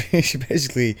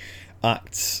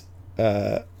acts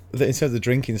in terms of the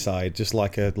drinking side just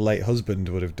like a late husband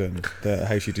would have done.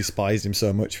 How she despised him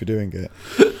so much for doing it.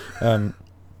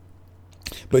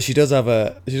 But she does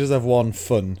have one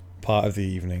fun part of the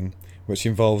evening, which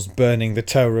involves burning the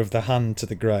Tower of the Hand to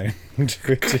the ground, which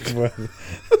is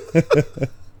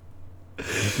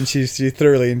and she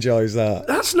thoroughly enjoys that.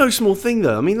 That's no small thing,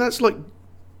 though. I mean, that's like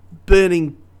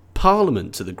burning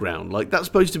Parliament to the ground. Like, that's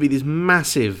supposed to be this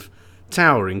massive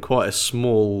tower in quite a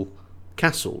small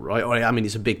castle, right? Or, I mean,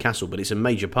 it's a big castle, but it's a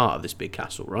major part of this big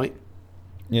castle, right?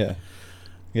 Yeah.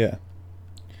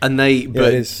 And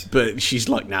but she's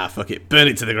like, nah, fuck it, burn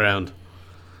it to the ground.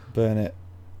 Burn it.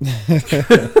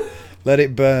 Let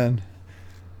it burn.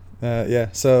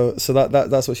 So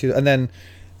that's what she. And then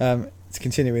it's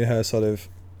continuing her sort of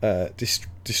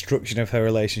destruction of her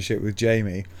relationship with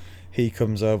Jaime. he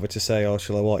comes over to say, "Oh,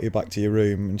 shall I walk you back to your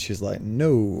room?" And she's like,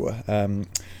 "No,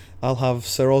 I'll have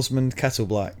Sir Osmond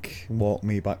Kettleblack walk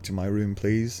me back to my room,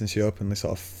 please." And she openly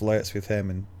sort of flirts with him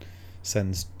and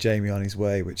sends Jamie on his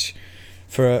way. Which,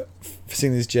 for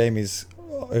seeing as Jamie's,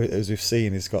 as we've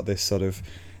seen, he's got this sort of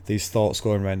these thoughts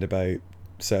going around about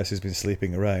Cersei's been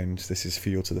sleeping around. This is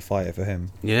fuel to the fire for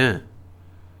him. Yeah.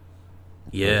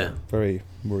 Yeah. Very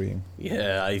worrying.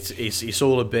 Yeah, it's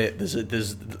all a bit.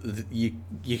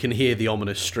 You can hear the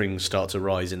ominous strings start to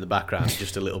rise in the background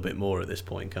just a little bit more at this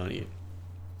point, can't you?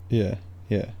 Yeah,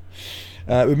 yeah.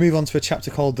 We move on to a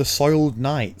chapter called "The Soiled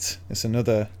Knight." It's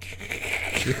another.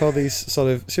 Should we call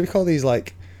these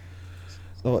like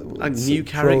new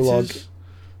characters?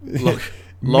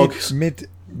 Logs.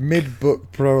 Mid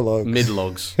book prologues.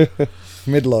 Midlogs.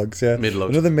 Midlogs, yeah. Midlogs.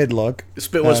 Another midlog.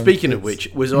 Speaking of which,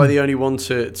 was I the only one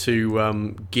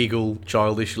to giggle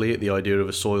childishly at the idea of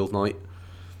a soiled knight?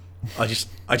 I just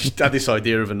had this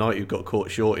idea of a knight who got caught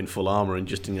short in full armour and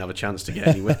just didn't have a chance to get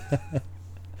anywhere.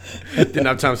 Didn't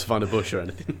have time to find a bush or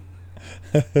anything.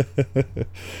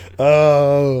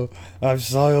 Oh, I've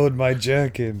soiled my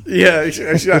jerkin. Yeah.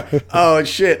 Oh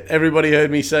shit! Everybody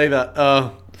heard me say that.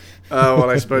 Oh, well,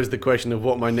 I suppose the question of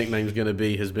what my nickname's going to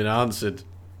be has been answered.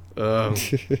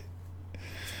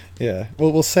 Yeah.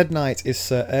 Well, said knight is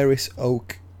Sir Aerys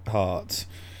Oakheart,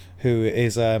 who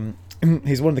is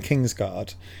he's one of the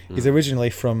Kingsguard. He's originally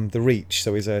from the Reach,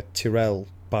 so he's a Tyrell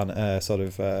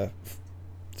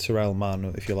Tyrell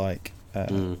man, if you like,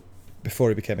 before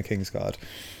he became a Kingsguard.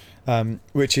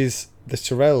 Which is, the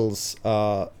Tyrells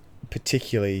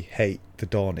particularly hate the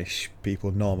Dornish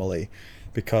people normally,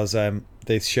 because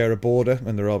they share a border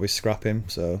and they're always scrapping,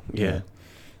 so yeah.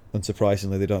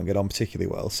 Unsurprisingly, they don't get on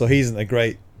particularly well. So he isn't a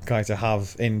great guy to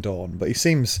have in Dorne, but he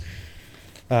seems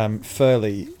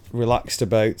fairly relaxed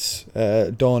about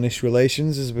Dornish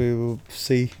relations, as we will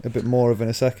see a bit more of in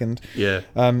a second. Yeah.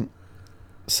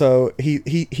 So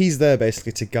he's there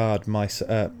basically to guard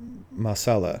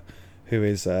Myrcella, who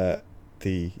is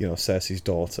Cersei's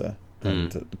daughter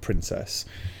and the princess,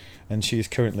 and she is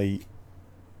currently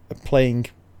playing,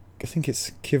 I think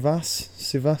it's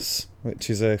Sivas, which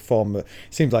is a form of,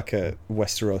 seems like a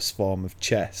Westeros form of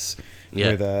chess,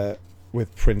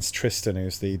 with Prince Tristan,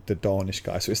 who's the Dornish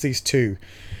guy. So it's these two.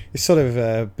 It's sort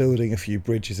of building a few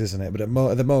bridges, isn't it? But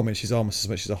at the moment, she's almost as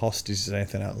much as a hostage as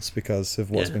anything else because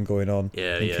of what's been going on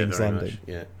in King's Landing.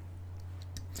 Yeah.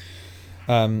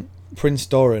 Prince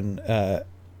Doran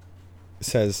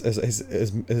says,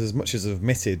 as much as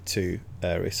admitted to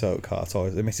Aerys Oakheart, or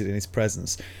admitted in his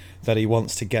presence, that he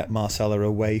wants to get Myrcella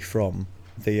away from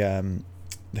the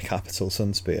capital,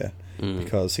 Sunspear,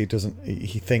 because he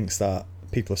thinks that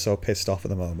people are so pissed off at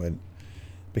the moment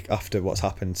after what's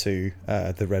happened to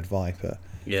the Red Viper,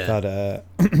 that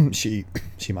she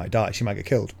might die, she might get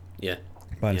killed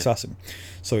by an assassin.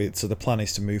 So the plan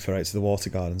is to move her out to the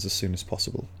Water Gardens as soon as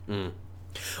possible.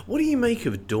 What do you make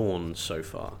of Dawn so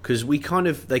far? Because they kind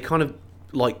of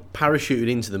like parachuted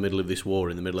into the middle of this war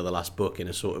in the middle of the last book in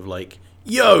a sort of like,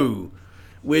 yo,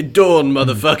 we're Dawn,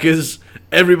 motherfuckers.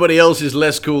 Everybody else is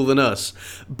less cool than us.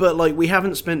 But like, we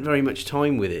haven't spent very much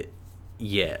time with it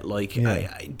yet. Like,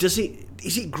 is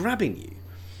it grabbing you,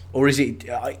 or is it?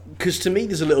 Because to me,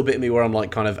 there's a little bit of me where I'm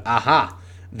like, kind of, aha,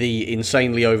 the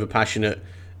insanely overpassionate,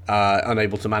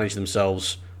 unable to manage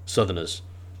themselves Southerners,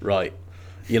 right?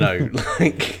 You know,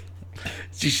 like,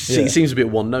 it seems a bit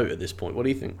one note at this point. What do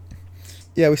you think?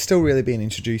 Yeah, we're still really being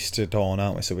introduced to Dawn,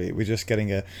 aren't we? So we're just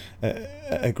getting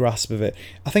a grasp of it.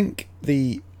 I think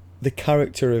the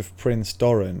character of Prince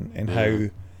Doran and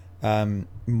how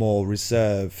more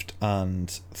reserved and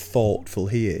thoughtful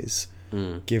he is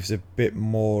gives a bit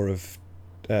more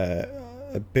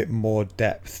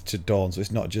depth to Dawn. So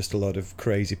it's not just a lot of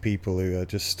crazy people who are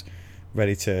just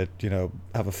ready to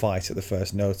have a fight at the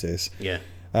first notice. Yeah.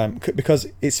 Because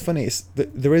it's funny,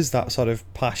 there is that sort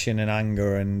of passion and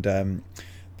anger and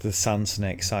the Sand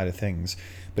Snake side of things,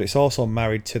 but it's also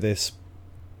married to this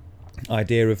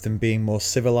idea of them being more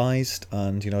civilized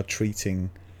and treating,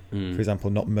 for example,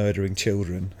 not murdering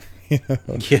children.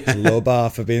 It's a low bar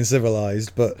for being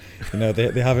civilized, but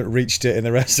they haven't reached it in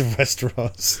the rest of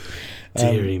Westeros.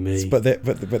 Deary me. But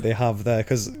they have there,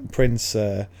 because Prince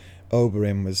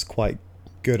Oberyn was quite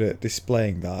good at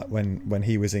displaying that when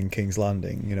he was in King's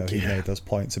Landing. He made those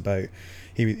points about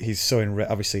he's so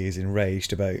obviously he's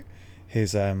enraged about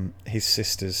his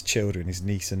sister's children, his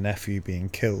niece and nephew, being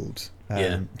killed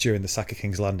during the sack of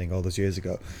King's Landing all those years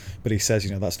ago. But he says,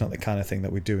 that's not the kind of thing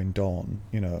that we do in Dawn.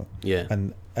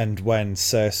 And when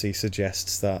Cersei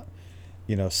suggests that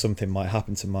something might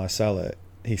happen to Myrcella,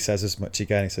 he says as much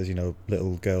again. He says,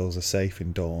 little girls are safe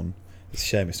in Dawn, It's a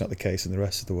shame it's not the case in the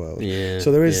rest of the world. Yeah,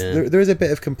 so there is yeah. there is a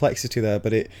bit of complexity there,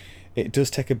 but it does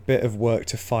take a bit of work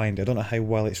to find. I don't know how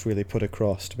well it's really put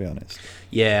across, to be honest.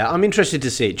 Yeah, I'm interested to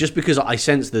see it, just because I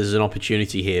sense there's an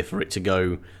opportunity here for it to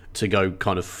go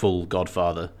kind of full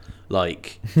Godfather.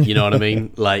 Like, you know what I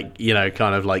mean? Like, you know,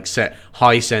 kind of like set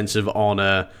high sense of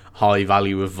honor, high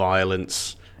value of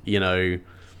violence, you know,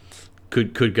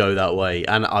 could go that way.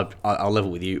 And I'll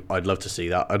level with you. I'd love to see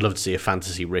that. I'd love to see a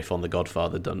fantasy riff on The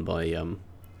Godfather done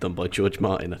by George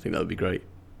Martin. I think that would be great.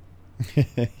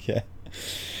 Yeah.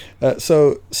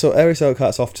 So Eris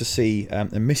Oakhart's off to see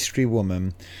a mystery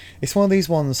woman. It's one of these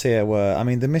ones here where, I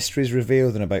mean, the mystery is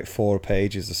revealed in about 4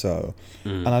 pages or so,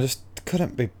 and I just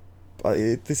couldn't be.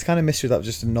 This kind of mystery that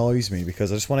just annoys me,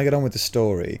 because I just want to get on with the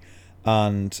story,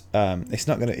 and it's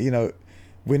not going to, you know,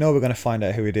 we know we're going to find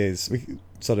out who it is. We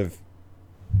sort of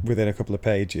within a couple of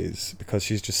pages, because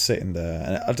she's just sitting there,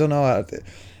 and I don't know.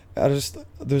 I just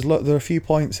there are a few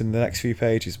points in the next few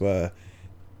pages where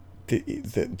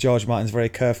that George Martin's very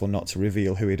careful not to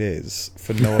reveal who it is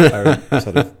for no apparent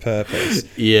sort of purpose.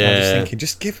 Yeah, I'm just thinking,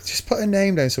 just put a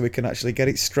name down so we can actually get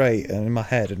it straight and in my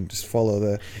head and just follow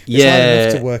the. It's hard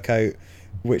enough to work out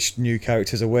which new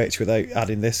characters are which without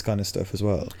adding this kind of stuff as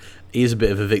well. He's a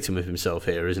bit of a victim of himself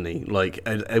here, isn't he? Like,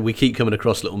 and we keep coming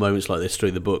across little moments like this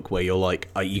through the book where you're like,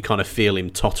 you kind of feel him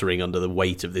tottering under the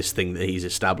weight of this thing that he's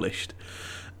established,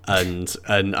 and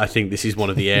I think this is one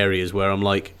of the areas where I'm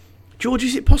like, George,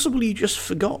 is it possible you just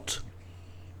forgot?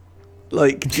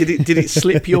 Like, did it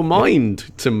slip your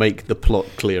mind to make the plot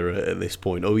clearer at this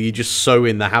point? Or were you just so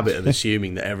in the habit of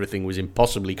assuming that everything was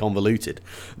impossibly convoluted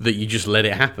that you just let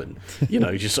it happen? You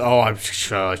know, just, I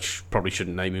probably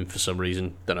shouldn't name him for some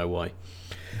reason. Don't know why.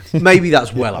 Maybe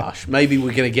that's well harsh. Maybe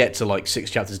we're going to get to like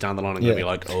 6 chapters down the line and going to be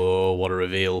like, oh, what a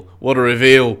reveal. What a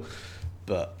reveal.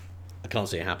 But I can't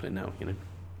see it happening now, you know.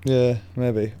 Yeah,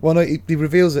 maybe. Well, no, he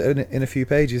reveals it in a few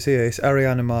pages here. It's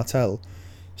Ariana Martel.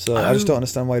 So I just don't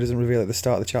understand why he doesn't reveal it at the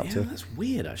start of the chapter. Yeah, that's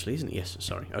weird, actually, isn't it? Yes,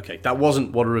 sorry. Okay, that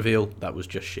wasn't what a reveal. That was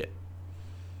just shit.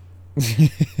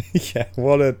 Yeah,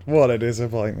 what a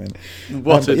disappointment.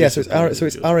 So it's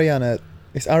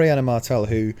Ariana Martel,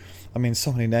 who, I mean,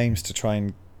 so many names to try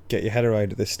and get your head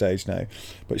around at this stage now,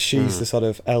 but she's the sort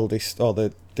of eldest, or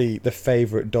the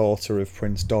favourite daughter of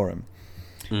Prince Doran,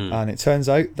 and it turns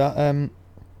out that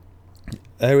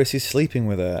Eris is sleeping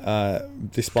with her,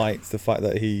 despite the fact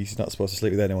that he's not supposed to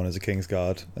sleep with anyone as a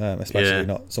Kingsguard, especially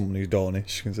not someone who's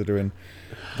Dornish, considering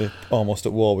they're almost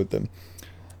at war with them.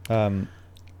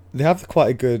 They have quite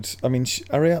a good. I mean,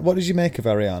 what did you make of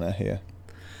Ariana here?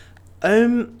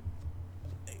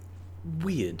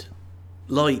 Weird,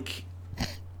 like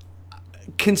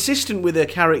consistent with her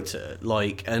character,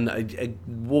 like, and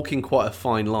walking quite a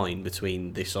fine line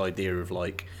between this idea of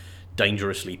like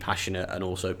dangerously passionate and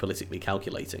also politically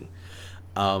calculating,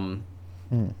 but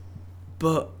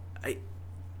I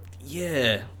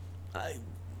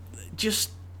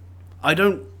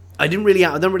don't really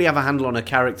have a handle on her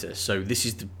character. So this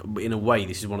is in a way,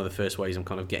 this is one of the first ways I'm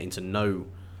kind of getting to know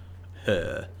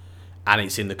her, and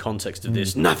it's in the context of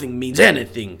this nothing means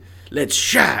anything, let's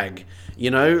shag,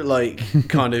 you know, like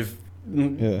kind of.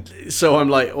 Yeah. So I'm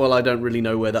like, well, I don't really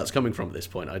know where that's coming from at this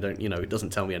point. I don't, you know, it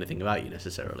doesn't tell me anything about you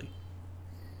necessarily.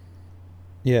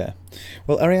 Yeah,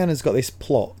 well, Ariana's got this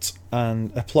plot,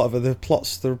 and a plot of the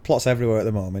plots everywhere at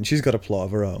the moment. She's got a plot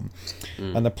of her own,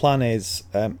 and the plan is,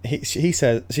 she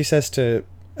says to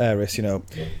Eris, you know,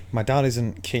 my dad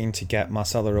isn't keen to get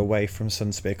Marcella away from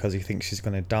Sunspear because he thinks she's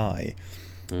going to die.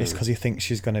 It's because he thinks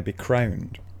she's going to be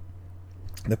crowned.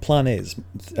 The plan is,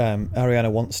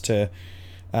 Ariana wants to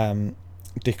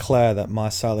declare that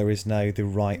Marcella is now the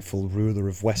rightful ruler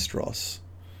of Westeros.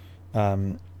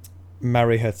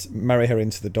 Marry her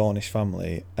into the Dornish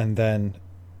family, and then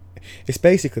it's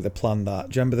basically the plan that,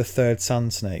 do you remember the third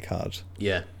Sand Snake had?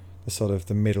 Yeah. The sort of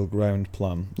the middle ground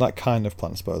plan, that kind of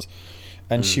plan, I suppose.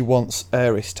 And she wants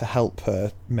Eris to help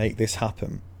her make this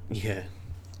happen. Yeah.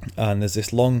 And there's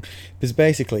this long, because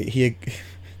basically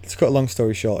to cut a long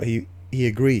story short, he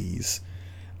agrees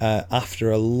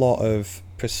after a lot of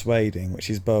persuading,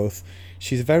 which is both,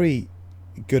 she's very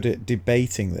good at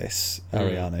debating this,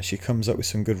 Ariana. She comes up with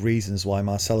some good reasons why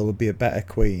Marcella would be a better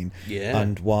queen,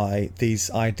 and why these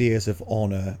ideas of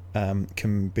honour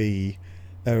can be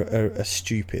are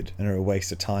stupid and are a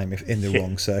waste of time if in the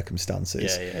wrong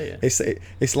circumstances.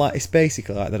 It's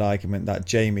basically like that argument that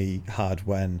Jaime had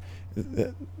when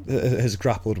has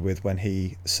grappled with when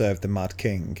he served the Mad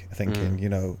King, thinking, you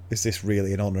know, is this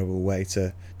really an honourable way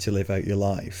to live out your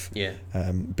life?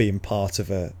 Being part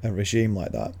of a regime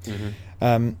like that.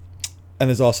 And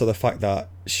there's also the fact that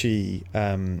she's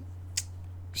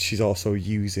also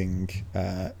using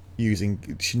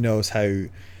she knows how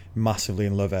massively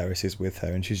in love Aerys is with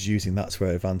her, and she's using that to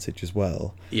her advantage as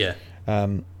well. Yeah.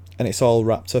 And it's all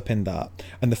wrapped up in that.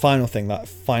 And the final thing that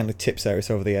finally tips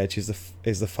Aerys over the edge is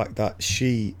the fact that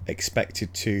she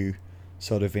expected to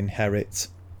sort of inherit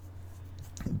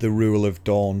the rule of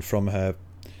Dawn from her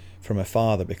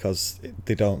father, because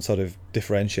they don't sort of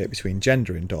differentiate between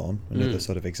gender in Dawn. Another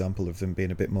sort of example of them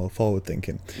being a bit more forward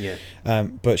thinking. Yeah.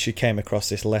 But she came across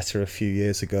this letter a few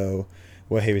years ago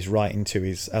where he was writing to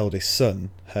his eldest son,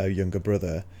 her younger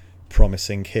brother,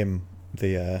 promising him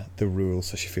the rule.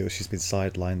 So she feels she's been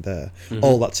sidelined there.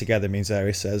 All that together means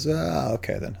Aerys says,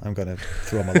 okay then, I'm going to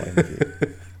throw my line with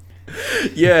you.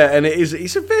 Yeah, and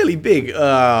it's a fairly big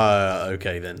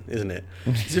okay then, isn't it?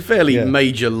 It's a fairly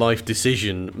major life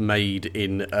decision made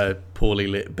in a poorly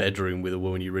lit bedroom with a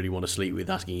woman you really want to sleep with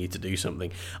asking you to do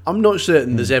something. I'm not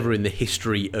certain there's ever in the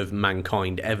history of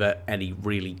mankind ever any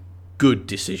really good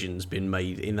decisions been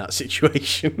made in that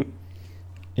situation.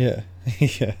 Yeah.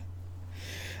 Yeah,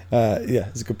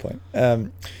 it's a good point.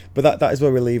 But that is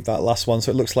where we leave that last one.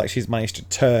 So it looks like she's managed to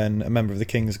turn a member of the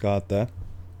Kingsguard there.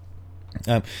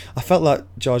 I felt like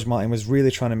George Martin was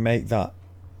really trying to make that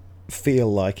feel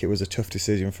like it was a tough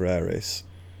decision for Aerys,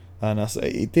 and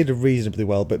he did reasonably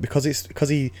well. But because he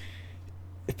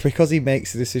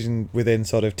makes the decision within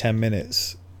sort of 10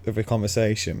 minutes of a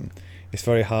conversation, it's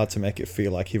very hard to make it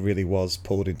feel like he really was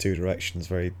pulled in two directions.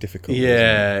 Very difficult.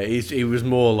 Yeah, he was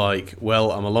more like,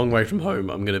 well, I'm a long way from home.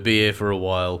 I'm going to be here for a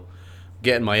while,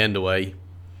 getting my end away.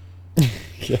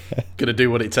 Yeah. Going to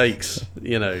do what it takes,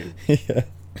 you know. Yeah.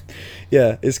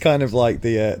 Yeah, it's kind of like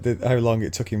the how long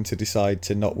it took him to decide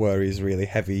to not wear his really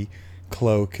heavy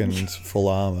cloak and full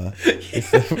armour.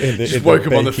 Just woke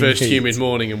up on the first humid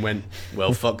morning and went,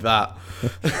 well, fuck that.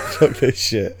 Fuck this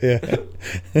shit, yeah.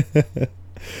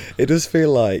 It does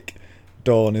feel like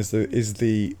Dawn is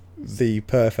the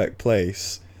perfect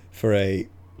place for a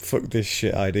fuck this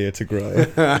shit idea to grow.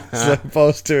 It's like,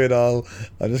 post to it all,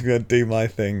 I'm just going to do my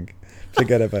thing.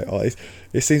 Forget about all this.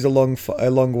 It seems a long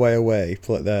way away,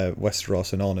 like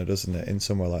Westeros and Honor, doesn't it, in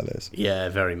somewhere like this? Yeah,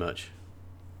 very much.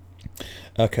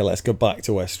 Okay, let's go back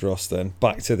to Westeros then.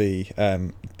 Back to the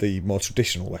more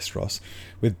traditional Westeros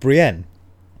with Brienne.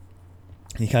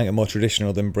 You can't get more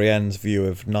traditional than Brienne's view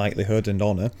of knightlyhood and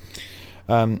honour.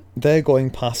 They're going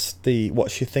past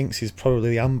what she thinks is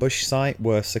probably the ambush site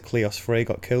where Sir Cleos Frey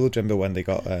got killed. Remember when they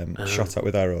got shot at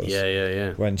with arrows?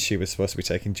 Yeah. When she was supposed to be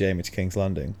taking Jaime to King's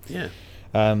Landing. Yeah.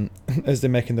 As they're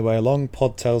making their way along,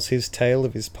 Pod tells his tale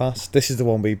of his past. This is the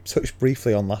one we touched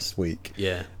briefly on last week.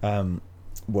 Yeah.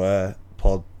 Where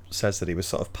Pod says that he was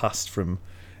sort of passed from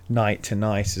knight to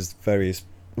knight as various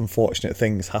unfortunate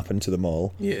things happened to them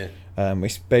all. Yeah.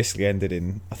 Which basically ended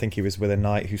in, I think he was with a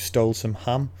knight who stole some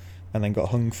ham and then got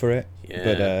hung for it. Yeah.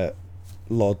 But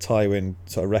Lord Tywin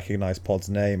sort of recognised Pod's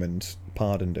name and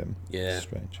pardoned him. Yeah.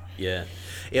 Strange. Yeah.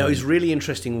 It was a really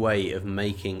interesting way of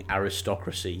making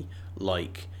aristocracy,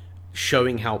 like,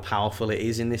 showing how powerful it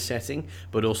is in this setting,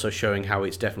 but also showing how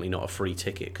it's definitely not a free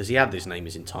ticket, because he had this name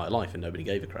his entire life and nobody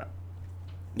gave a crap.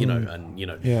 You know, and, you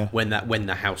know, Yeah. when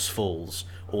the house falls,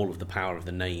 all of the power of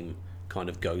the name kind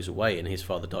of goes away, and his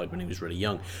father died when he was really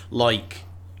young. Like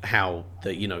how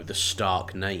the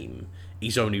Stark name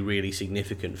is only really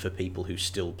significant for people who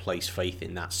still place faith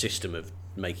in that system of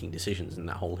making decisions and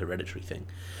that whole hereditary thing.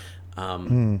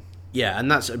 Yeah,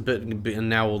 and that's but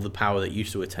now all the power that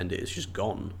used to attend it is just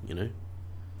gone. You know.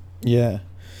 Yeah.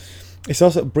 It's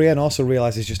also Brienne also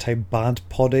realises just how bad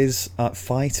Pod is at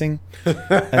fighting,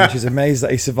 and she's amazed that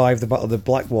he survived the Battle of the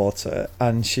Blackwater,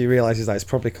 and she realises that it's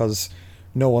probably because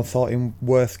no one thought him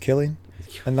worth killing,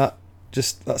 and that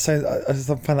sounds. I just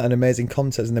find that an amazing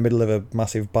concept in the middle of a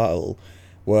massive battle,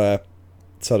 where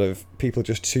sort of people are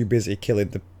just too busy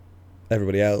killing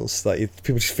everybody else that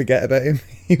people just forget about him,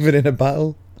 even in a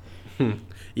battle.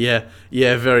 Yeah,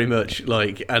 very much.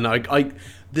 Like, and I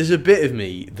there's a bit of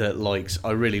me that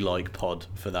I really like Pod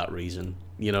for that reason.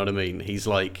 You know what I mean? He's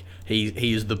like,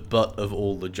 he is the butt of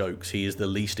all the jokes. He is the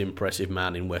least impressive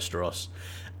man in Westeros,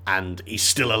 and he's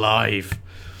still alive.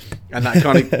 And that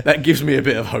kind of that gives me a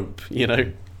bit of hope, you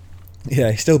know.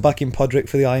 Yeah, he's still backing Podrick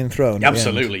for the Iron Throne.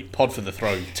 Absolutely, Pod for the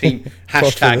throne. Team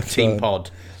hashtag Team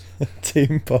Pod.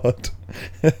 Team Pod.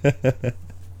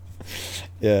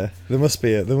 Yeah, there must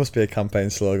be a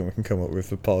campaign slogan we can come up with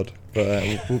for Pod, but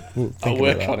we'll think I'll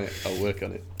work about on it. I'll work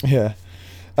on it. Yeah.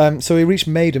 So we reached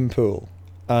Maidenpool,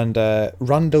 and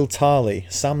Randall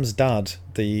Tarley, Sam's dad,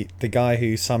 the guy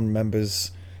who Sam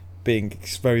remembers being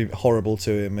very horrible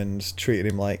to him and treating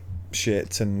him like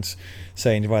shit and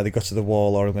saying you've either got to the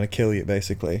wall or I'm going to kill you,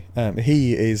 basically.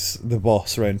 He is the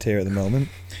boss around here at the moment.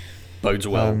 Bodes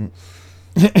well.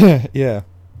 Yeah.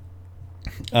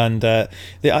 And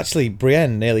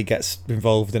Brienne nearly gets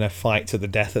involved in a fight to the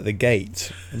death at the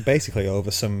gate, basically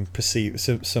over some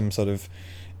sort of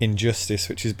injustice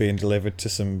which is being delivered to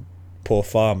some poor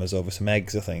farmers over some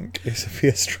eggs. I think it's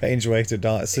a strange way to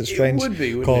die. It's a strange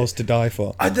cause to die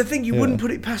for. I think you wouldn't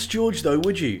put it past George, though,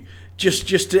 would you?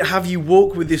 Just to have you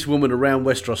walk with this woman around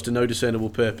Westeros to no discernible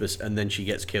purpose, and then she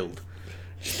gets killed.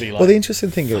 Just be like, well, the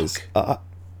interesting thing is, I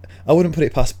wouldn't put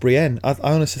it past Brienne. I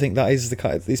honestly think that is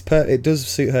it does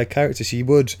suit her character. She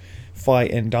would fight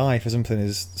and die for something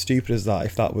as stupid as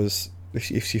that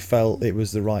if she felt it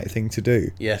was the right thing to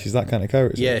do. Yeah, she's that kind of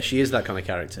character. Yeah, she is that kind of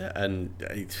character. And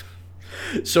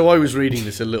so I was reading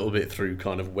this a little bit through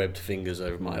kind of webbed fingers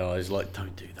over my eyes, like,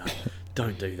 don't do that,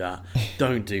 don't do that,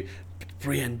 don't do,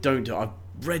 Brienne, don't do. I've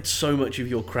read so much of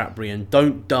your crap, Brienne.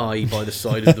 Don't die by the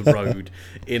side of the road.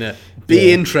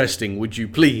 Be interesting, would you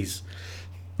please?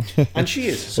 And she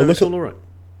is, so it's all right.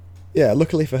 Yeah,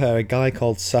 luckily for her, a guy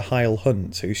called Sahil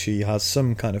Hunt, who she has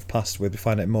some kind of past with, we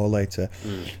find out more later,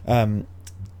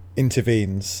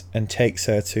 intervenes and takes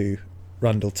her to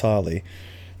Randall Tarly.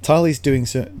 Tarly's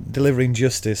delivering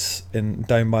justice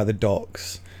down by the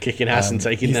docks, kicking ass and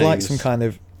taking names. He's like some kind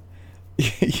of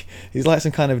he's like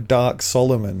some kind of Dark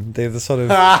Solomon. They're the sort of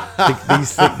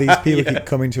these people keep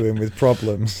coming to him with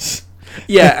problems.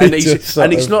 Yeah, and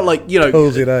it's not like,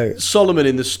 pulls it out. Solomon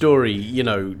in the story,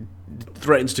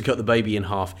 threatens to cut the baby in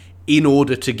half in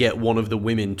order to get one of the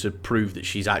women to prove that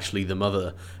she's actually the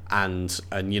mother, and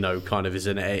kind of is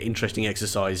an interesting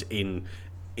exercise in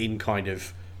kind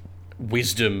of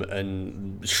wisdom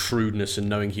and shrewdness and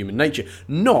knowing human nature,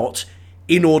 not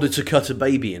in order to cut a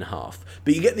baby in half.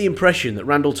 But you get the impression that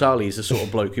Randall Tarly is the sort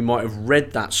of bloke who might have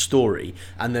read that story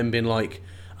and then been like,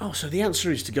 oh, so the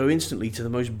answer is to go instantly to the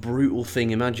most brutal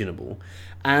thing imaginable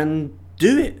and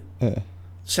do it. Yeah.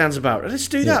 Sounds about right. Let's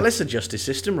do that. That's a justice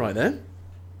system right there.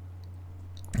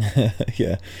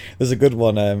 Yeah. There's a good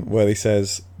one where he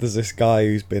says there's this guy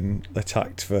who's been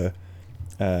attacked for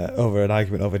over an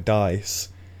argument over dice,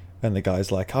 and the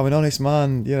guy's like, I'm an honest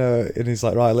man, and he's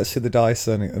like, right, let's see the dice,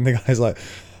 and the guy's like,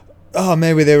 oh,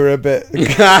 maybe they were a bit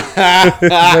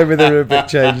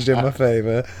changed in my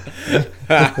favour.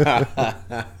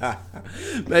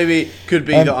 Maybe it could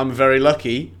be that I'm very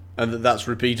lucky and that's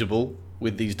repeatable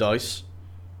with these dice.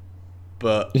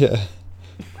 But yeah.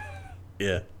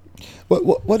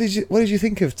 What did you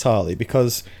think of Tarly?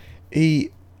 Because he's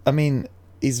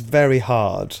very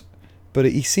hard, but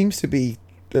he seems to be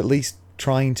at least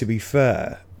trying to be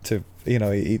fair.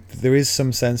 There is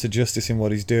some sense of justice in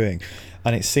what he's doing,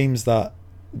 and it seems that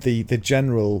the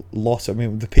general lot,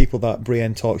 the people that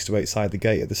Brienne talks to outside the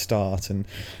gate at the start, and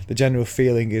the general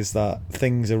feeling is that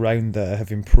things around there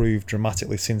have improved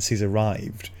dramatically since he's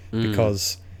arrived,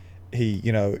 because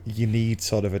you need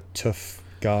sort of a tough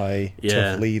guy,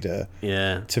 tough leader,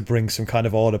 to bring some kind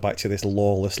of order back to this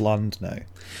lawless land now.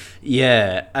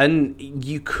 Yeah, and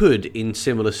you could, in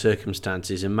similar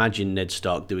circumstances, imagine Ned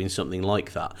Stark doing something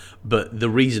like that. But the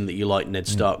reason that you liked Ned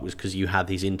Stark was because you had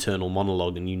his internal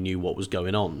monologue and you knew what was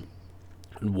going on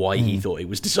and why he thought it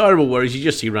was desirable. Whereas you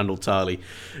just see Randall Tarly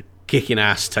kicking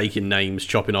ass, taking names,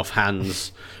 chopping off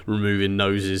hands, removing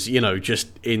noses,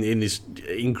 just in this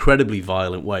incredibly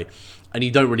violent way. And you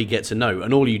don't really get to know.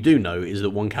 And all you do know is that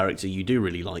one character you do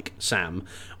really like, Sam,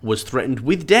 was threatened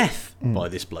with death by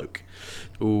this bloke.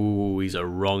 Ooh, he's a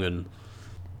wrong 'un.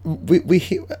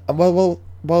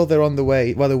 While they're on the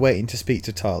way, while they're waiting to speak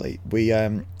to Tarly,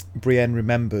 Brienne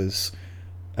remembers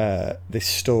this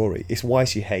story. It's why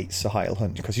she hates Sahil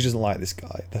Hunt, because she doesn't like this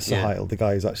guy. That's Sahil, the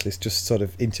guy who's actually just sort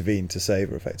of intervened to save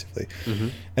her, effectively. Mm-hmm.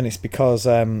 And it's because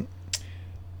of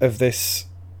this.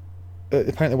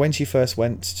 Apparently, when she first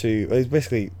went to, it was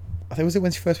basically, I think, was it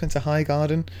when she first went to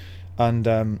Highgarden,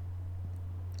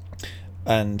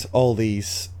 and all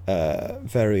these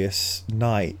various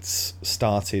knights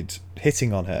started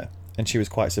hitting on her, and she was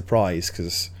quite surprised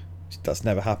because that's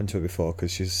never happened to her before,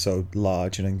 because she's so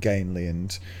large and ungainly,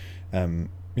 and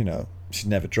she'd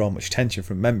never drawn much attention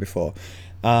from men before.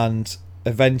 And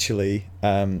eventually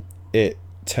it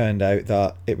turned out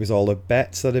that it was all the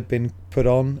bets that had been put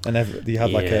on, and you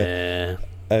had like a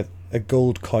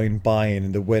gold coin buy-in,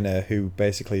 and the winner, who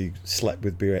basically slept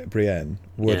with Brienne,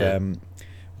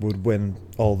 would win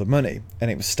all the money. And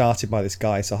it was started by this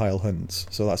guy Sahil Hunt,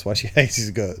 so that's why she hates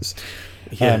his guts.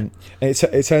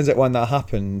 It turns out when that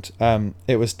happened,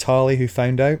 it was Tarly who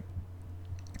found out,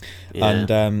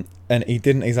 and he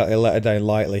didn't exactly let her down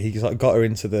lightly. He got her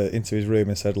into his room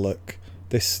and said, look,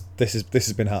 this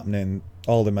has been happening.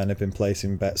 All the men have been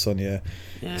placing bets on you.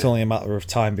 It's only a matter of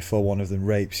time before one of them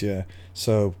rapes you,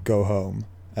 so go home.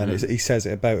 And he says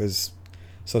it about as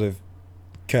sort of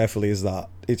carefully as that.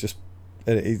 It just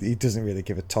he doesn't really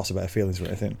give a toss about her feelings or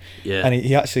anything. Yeah. And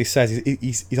he actually says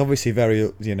he's obviously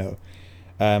very,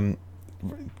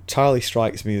 Charlie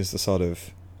strikes me as the sort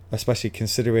of, especially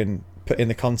considering, put in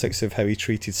the context of how he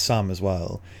treated Sam as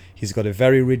well. He's got a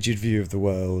very rigid view of the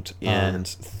world, and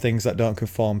things that don't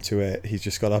conform to it, he's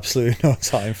just got absolutely no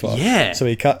time for. Yeah. So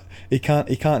he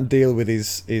can't deal with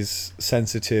his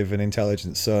sensitive and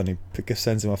intelligent son. He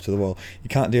sends him off to the wall. He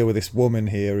can't deal with this woman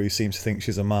here who seems to think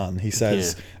she's a man. He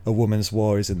says a woman's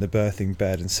war is in the birthing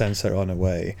bed and sends her on her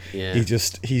way. Yeah.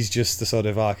 He's just the sort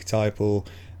of archetypal,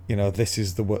 this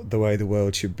is the way the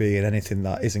world should be, and anything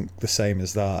that isn't the same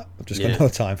as that, I've just got no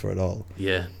time for it all.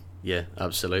 Yeah,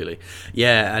 absolutely.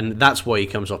 Yeah, and that's why he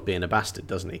comes off being a bastard,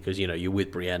 doesn't he? Because, you're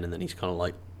with Brienne, and then he's kind of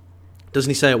like... Doesn't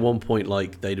he say at one point,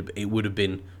 like, they would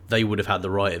have had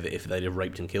the right of it if they'd have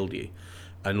raped and killed you?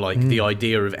 And, like, the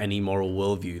idea of any moral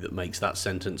worldview that makes that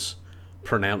sentence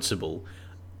pronounceable,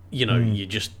 you're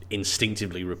just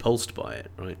instinctively repulsed by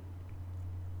it, right?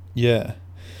 Yeah.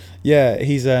 Yeah,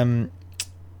 he's...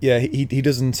 he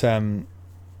doesn't...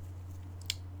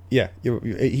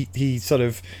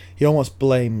 he almost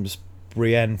blames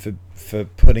Brienne for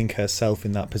putting herself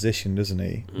in that position, doesn't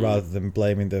he? Rather than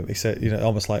blaming them. He said,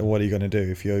 almost like, what are you going to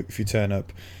do if you turn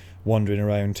up wandering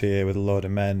around here with a load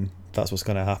of men? That's what's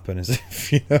going to happen. As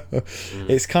if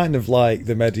it's kind of like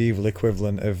the medieval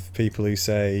equivalent of people who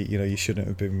say, you shouldn't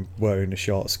have been wearing a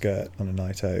short skirt on a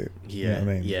night out. You know what I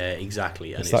mean? Yeah,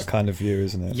 exactly. It's that kind of view,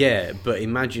 isn't it? Yeah, but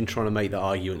imagine trying to make that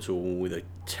argument to a woman with a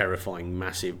terrifying,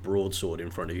 massive broadsword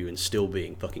in front of you and still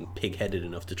being fucking pig-headed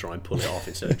enough to try and pull it off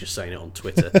instead of just saying it on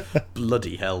Twitter.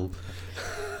 Bloody hell.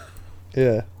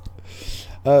 Yeah.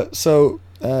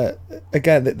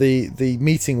 Again, the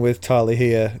meeting with Talia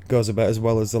here goes about as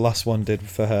well as the last one did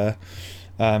for her,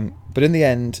 but in the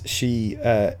end she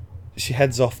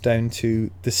heads off down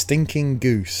to the Stinking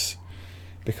Goose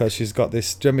because she's got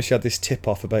this. Do you remember she had this tip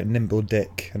off about Nimble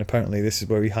Dick, and apparently this is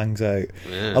where he hangs out.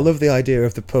 I love the idea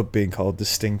of the pub being called the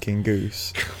Stinking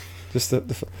Goose. Just the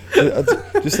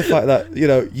fact that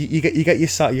you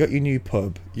get your new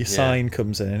pub, your sign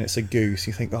comes in and it's a goose.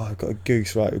 You think, I've got a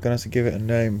goose, right? We're gonna have to give it a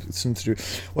name. It's something to do.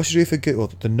 What should we do for goose?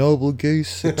 Well, the noble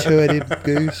goose, the two-headed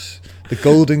goose, the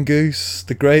golden goose,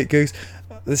 the great goose,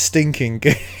 the stinking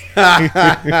goose.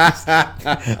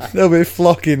 They'll be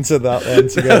flocking to that one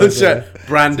together.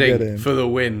 Branding for the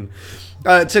win.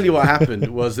 Tell you what happened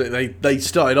was that they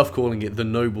started off calling it the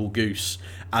Noble Goose,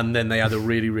 and then they had a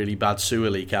really, really bad sewer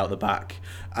leak out the back.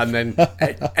 And then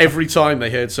every time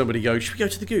they heard somebody go, should we go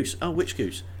to the goose? Oh, which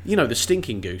goose? The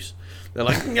Stinking Goose. They're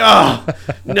like,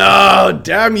 no,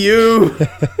 damn you.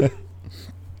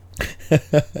 Do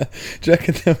you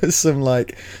reckon there was some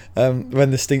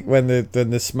when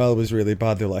the smell was really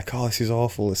bad, they're like, this is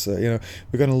awful, this we're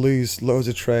going to lose loads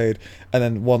of trade, and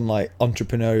then one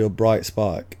entrepreneurial bright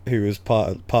spark who was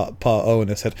part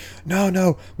owner said,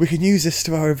 no, we can use this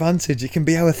to our advantage, it can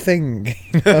be our thing.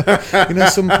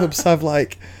 Some pubs have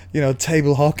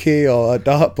table hockey or a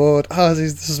dartboard. Ours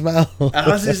is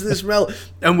the smell.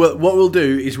 And what we'll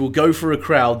do is we'll go for a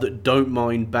crowd that don't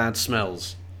mind bad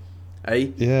smells.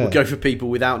 Hey, we'll go for people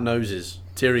without noses.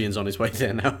 Tyrion's on his way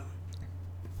there now.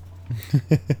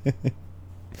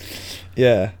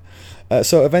 Yeah.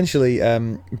 So eventually,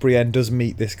 Brienne does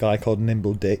meet this guy called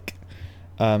Nimble Dick.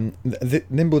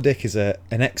 Nimble Dick is an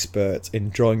expert in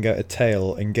drawing out a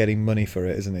tale and getting money for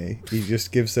it, isn't he? He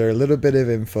just gives her a little bit of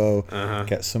info,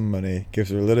 gets some money, gives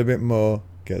her a little bit more,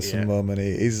 gets some more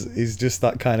money. He's just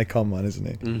that kind of con man, isn't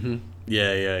he? Mm-hmm.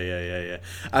 Yeah.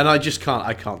 And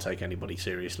I can't take anybody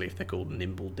seriously if they're called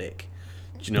Nimble Dick.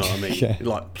 Do you know what I mean?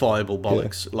 Like pliable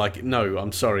bollocks. Yeah. No,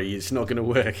 I'm sorry, it's not going to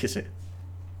work, is it?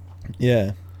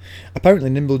 Yeah. Apparently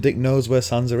Nimble Dick knows where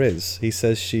Sansa is. He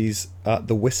says she's at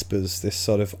the Whispers, this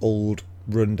sort of old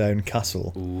rundown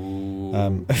castle.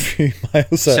 A few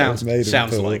miles out of Maidenpool.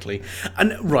 Sounds likely.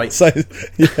 And right.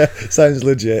 Sounds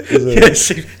legit, isn't it? Yeah,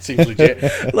 seems legit.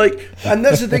 And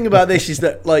that's the thing about this is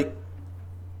that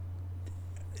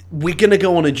we're going to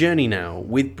go on a journey now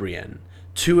with Brienne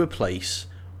to a place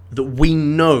that we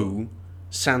know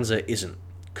Sansa isn't,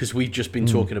 because we've just been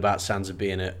talking about Sansa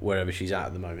being at wherever she's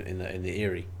at the moment in the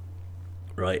Eyrie,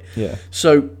 right? Yeah.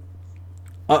 So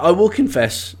I will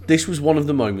confess, this was one of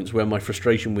the moments where my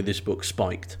frustration with this book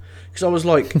spiked, because I was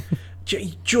like,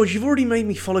 George, you've already made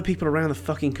me follow people around the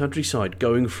fucking countryside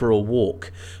going for a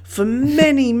walk for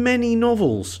many, many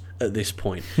novels at this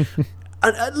point.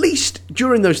 And at least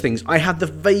during those things, I had the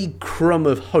vague crumb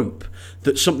of hope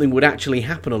that something would actually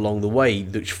happen along the way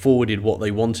that forwarded what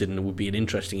they wanted and would be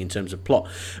interesting in terms of plot.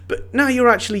 But now you're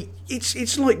actually...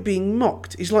 It's like being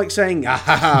mocked. It's like saying,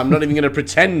 I'm not even going to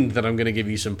pretend that I'm going to give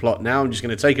you some plot now. I'm just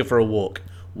going to take her for a walk.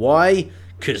 Why?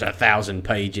 Because 1,000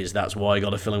 pages. That's why I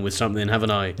got to fill in with something,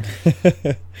 haven't I?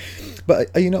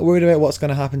 But are you not worried about what's going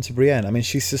to happen to Brienne? I mean,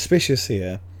 she's suspicious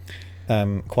here,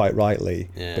 quite rightly.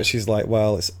 Yeah. But she's like,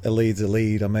 well, it's a lead's a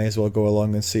lead. I may as well go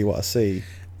along and see what I see.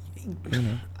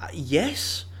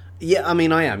 Yes. Yeah, I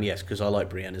mean, I am, yes, because I like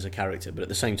Brienne as a character, but at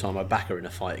the same time, I back her in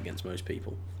a fight against most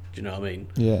people. Do you know what I mean?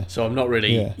 Yeah. So I'm not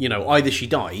really, Yeah. you know, either she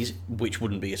dies, which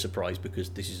wouldn't be a surprise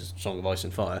because this is a Song of Ice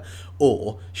and Fire,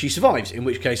 or she survives, in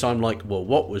which case I'm like, well,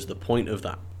 what was the point of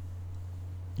that?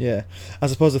 Yeah, I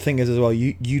suppose the thing is as well,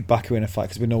 you'd back her in a fight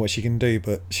because we know what she can do,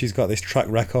 but she's got this track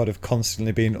record of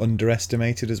constantly being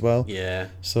underestimated as well. Yeah.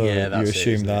 So yeah, you that's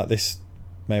assume isn't that it? this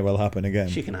may well happen again.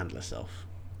 She can handle herself.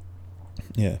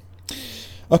 Yeah.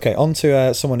 Okay, on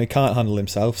to someone who can't handle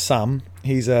himself, Sam.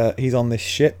 He's on this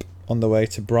ship on the way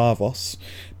to Bravos.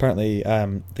 Apparently,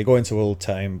 they go into Old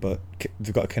Town, but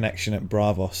they've got a connection at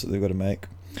Bravos that they've got to make.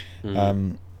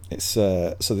 It's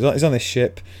so he's on this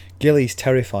ship. Gilly's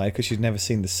terrified because she's never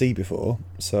seen the sea before.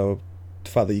 So the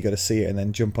fact that you got to see it and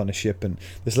then jump on a ship and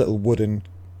this little wooden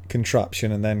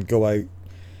contraption and then go out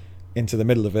into the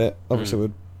middle of it obviously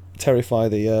would terrify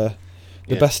the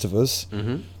best of us.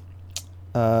 Mm-hmm.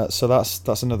 So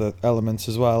that's another element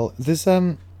as well. There's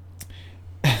another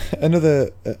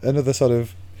sort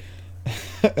of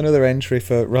another entry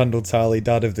for Randall Tarley,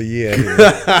 Dad of the Year.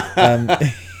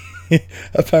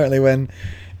 Apparently, when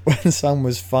Sam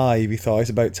was 5, he thought it's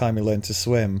about time he learned to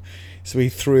swim, so he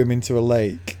threw him into a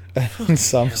lake. And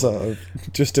Sam sort of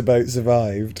just about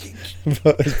survived,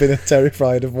 but has been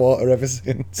terrified of water ever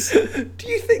since. Do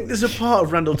you think there's a part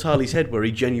of Randall Tarley's head where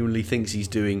he genuinely thinks he's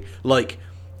doing like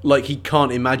he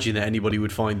can't imagine that anybody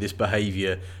would find this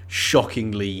behaviour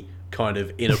shockingly kind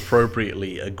of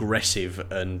inappropriately aggressive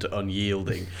and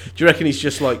unyielding? Do you reckon he's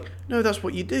just like, no, that's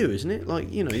what you do, isn't it?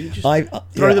 Like, you know, you just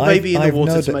throw the baby in the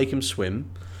water to make him swim.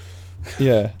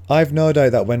 Yeah, I've no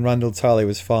doubt that when Randall Tarley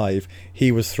was 5,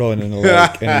 he was thrown in a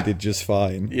lake and he did just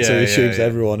fine. Yeah, so he assumes yeah.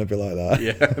 everyone would be like that.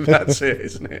 Yeah, that's it,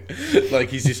 isn't it? Like,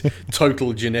 he's this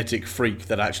total genetic freak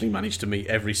that actually managed to meet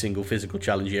every single physical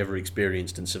challenge he ever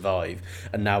experienced and survive.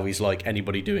 And now he's like,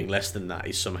 anybody doing less than that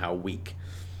is somehow weak.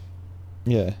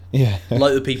 Yeah, yeah.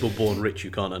 Like the people born rich who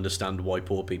can't understand why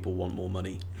poor people want more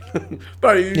money.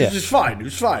 But it's fine,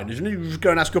 isn't it? You just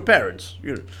go and ask your parents.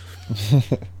 You know.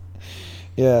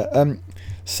 Yeah,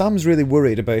 Sam's really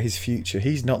worried about his future.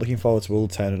 He's not looking forward to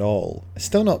Old Town at all. It's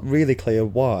still not really clear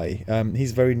why.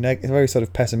 He's very sort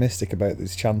of pessimistic about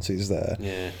his chances there.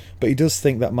 Yeah. But he does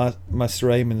think that Master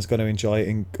Raymond's going to enjoy it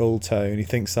in Old Town. He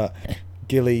thinks that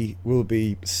Gilly will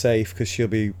be safe because she'll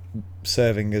be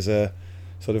serving as a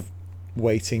sort of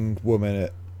waiting woman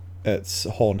at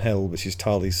Horn Hill, which is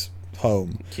Tarley's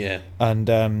home. Yeah.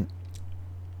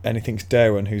 And he thinks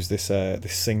Darren, who's this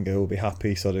singer, will be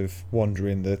happy sort of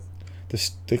wandering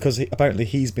because apparently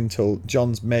he's been told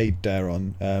John's made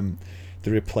Darren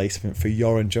the replacement for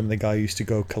Yoren, the guy who used to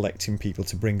go collecting people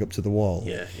to bring up to the wall.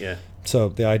 Yeah, yeah. So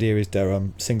the idea is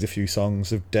Darren sings a few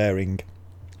songs of daring,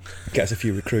 gets a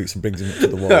few recruits and brings them up to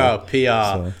the wall. Oh, PR.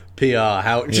 So, PR.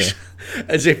 How yeah.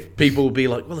 As if people will be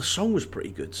like, well, the song was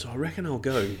pretty good, so I reckon I'll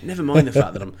go. Never mind the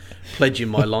fact that I'm pledging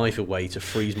my life away to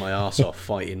freeze my ass off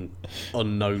fighting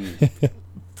unknown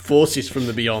forces from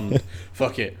the beyond.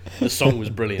 Fuck it. The song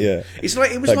was brilliant. Yeah. It was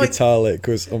that like guitar lick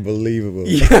was unbelievable.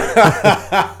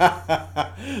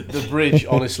 the bridge.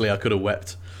 Honestly, I could have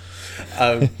wept.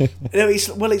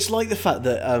 It's like the fact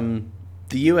that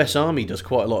the US Army does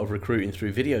quite a lot of recruiting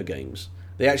through video games.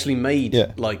 They actually made,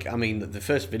 the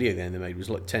first video game they made was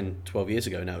like 10, 12 years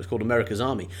ago now. It was called America's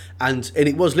Army. And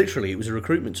it was literally, it was a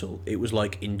recruitment tool. It was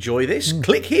like, enjoy this,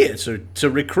 click here to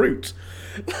recruit.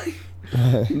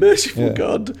 Merciful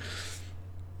God.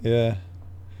 Yeah.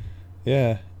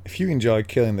 Yeah. If you enjoy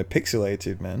killing the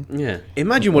pixelated man. Yeah.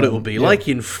 Imagine what it will be like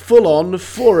in full-on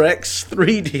 4X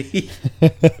 3D.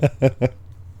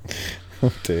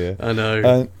 Oh dear. I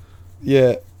know.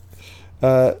 Yeah.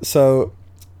 So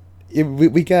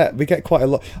we get quite a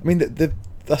lot. I mean,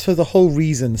 that's the whole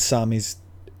reason Sam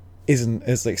isn't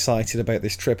as excited about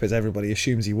this trip as everybody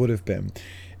assumes he would have been.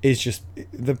 Is just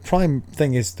the prime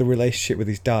thing is the relationship with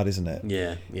his dad, isn't it?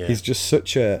 Yeah. Yeah. He's just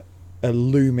such a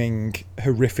looming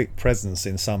horrific presence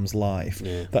in Sam's life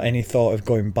that any thought of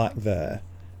going back there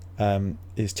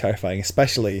is terrifying,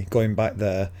 especially going back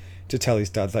there to tell his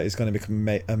dad that he's going to become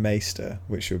a maester,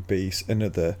 which would be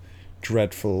another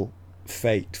dreadful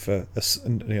fate for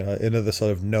another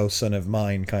sort of no son of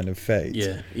mine kind of fate.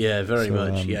 Yeah, very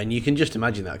much. Yeah, and you can just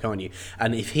imagine that, can't you?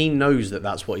 And if he knows that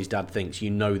that's what his dad thinks, you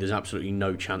know there's absolutely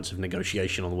no chance of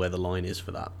negotiation on where the line is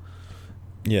for that.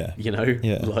 Yeah. You know?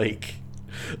 Yeah. Like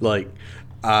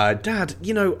Dad,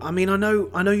 I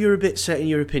know you're a bit set in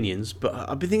your opinions, but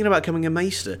I've been thinking about becoming a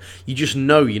maester. You just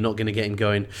know you're not going to get him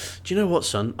going, do you know what,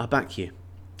 son? I back you.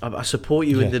 I support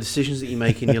you in the decisions that you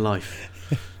make in your life.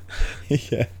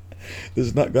 Yeah.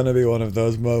 There's not going to be one of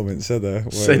those moments, are there?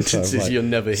 Sentences you'll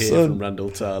never hear from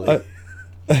Randall Tarley.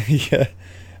 Yeah.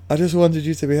 I just wanted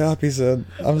you to be happy, son.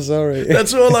 I'm sorry.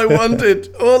 That's all I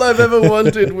wanted. All I've ever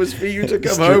wanted was for you to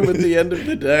come home at the end of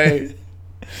the day.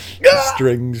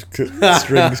 Strings come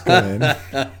in.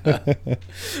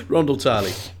 Rondell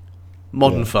Tarley,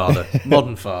 modern father.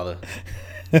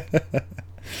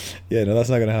 Yeah, no, that's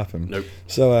not going to happen. Nope.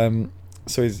 So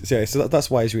that's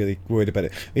why he's really worried about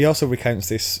it. He also recounts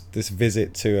this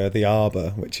visit to the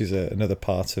Arbor, which is another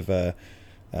part of I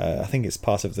think it's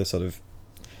part of the sort of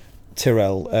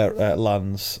Tyrell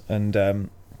lands, and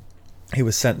he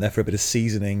was sent there for a bit of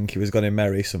seasoning. He was going to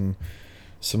marry some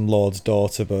lord's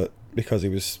daughter, but because he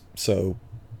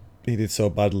did so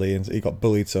badly and he got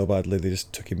bullied so badly, they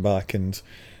just took him back. And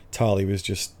Randall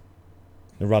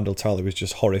Tarley was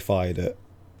just horrified at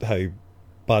how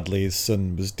badly his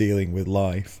son was dealing with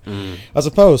life. As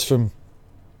opposed from,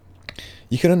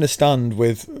 you can understand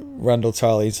with Randall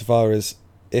Tarley as far as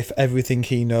if everything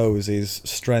he knows is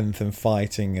strength and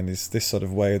fighting and is this sort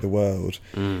of way of the world,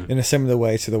 in a similar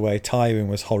way to the way Tywin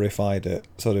was horrified at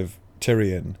sort of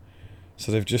Tyrion.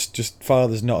 Sort of just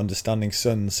fathers not understanding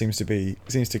sons seems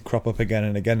to crop up again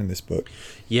and again in this book.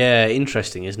 Yeah,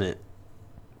 interesting, isn't it?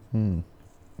 Yeah,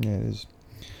 it is.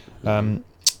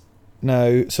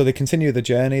 Now, so they continue the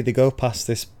journey. They go past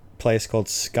this place called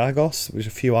Skagos, which are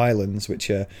a few islands, which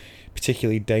are a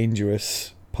particularly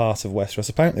dangerous part of Westeros.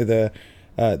 Apparently, the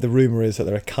rumour is that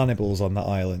there are cannibals on that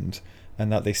island,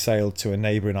 and that they sailed to a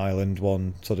neighbouring island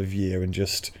one sort of year and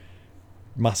just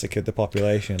massacred the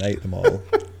population and ate them all.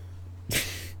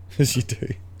 As you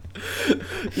do.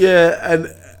 Yeah,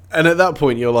 and at that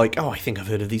point you're like, oh, I think I've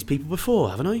heard of these people before,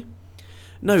 haven't I?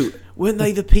 No, weren't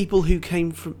they the people who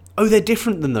came from... Oh, they're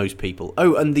different than those people.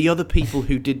 Oh, and the other people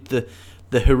who did the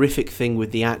horrific thing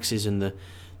with the axes and the...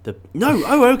 No,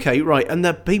 oh, okay, right. And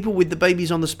the people with the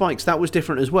babies on the spikes, that was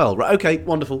different as well. Right, okay,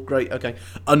 wonderful, great, okay.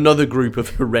 Another group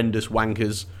of horrendous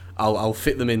wankers. I'll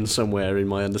fit them in somewhere in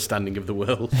my understanding of the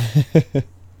world.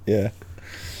 Yeah.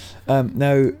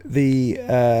 Now,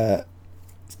 there's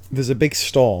a big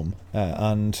storm,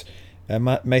 and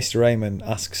Maester Aemon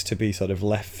asks to be sort of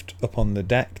left up on the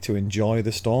deck to enjoy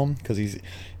the storm, because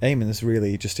Aemon's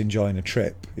really just enjoying a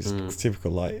trip. He's a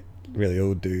typical, like, really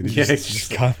old dude. He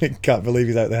just can't believe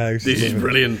he's out the house. This is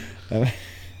brilliant. But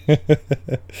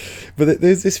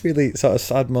there's this really sort of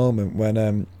sad moment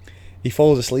when he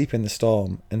falls asleep in the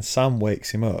storm, and Sam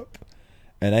wakes him up.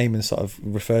 And Aemon sort of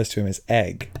refers to him as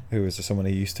Egg, who is someone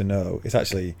he used to know. It's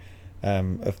actually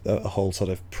a whole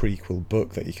sort of prequel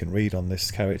book that you can read on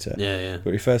this character. Yeah.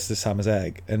 But refers to Sam as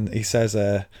Egg, and he says,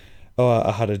 I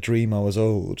had a dream I was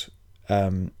old,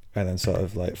 and then sort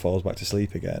of like falls back to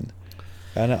sleep again.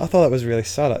 And I thought that was really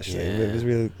sad, actually. Yeah. It was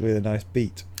really, really nice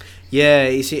beat. Yeah,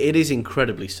 it is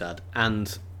incredibly sad,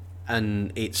 and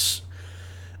it's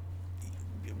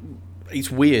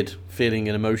weird feeling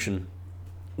an emotion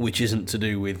which isn't to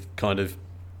do with kind of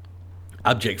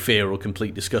abject fear or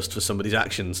complete disgust for somebody's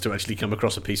actions, to actually come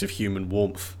across a piece of human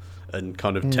warmth and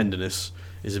kind of tenderness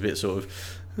is a bit sort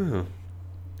of, oh,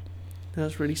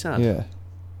 that's really sad. Yeah.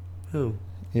 Oh.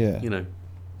 Yeah. You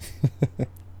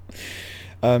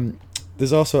know.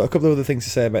 There's also a couple of other things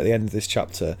to say about the end of this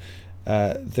chapter.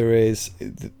 There is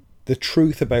the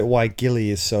truth about why Gilly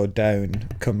is so down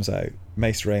comes out.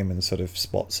 Maester Aemon sort of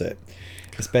spots it.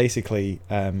 It's basically...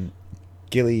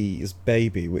 Gilly's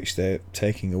baby, which they're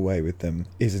taking away with them,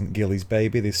 isn't Gilly's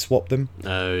baby. They've swapped them.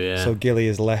 Oh, yeah. So Gilly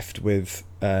is left with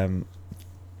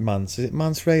Mance. Is it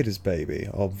Mance Rayder's baby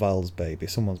or Val's baby?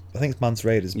 I think it's Mance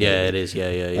Rayder's baby. Yeah, it is.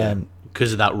 Yeah.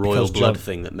 Because of that royal blood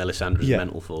thing that Melisandre's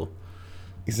mental for.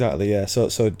 Exactly, yeah.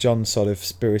 So Jon sort of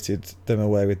spirited them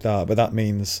away with that, but that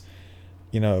means,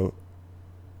 there's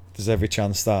every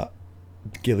chance that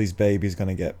Gilly's baby is going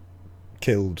to get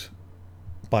killed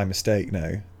by mistake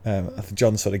now.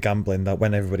 Jon's sort of gambling that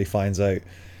when everybody finds out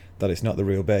that it's not the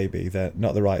real baby, they're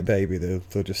not the right baby, they'll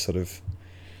just sort of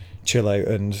chill out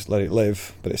and let it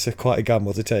live. But it's quite a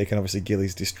gamble to take, and obviously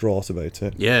Gilly's distraught about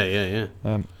it. Yeah.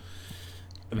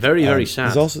 Very, very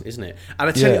sad, also, isn't it? And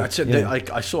I tell you,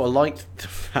 I sort of liked the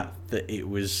fact that it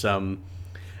was the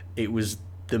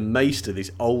maester, this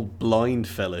old blind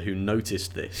fella, who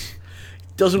noticed this.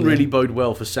 Doesn't really bode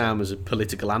well for Sam as a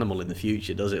political animal in the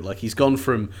future, does it? Like, he's gone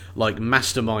from like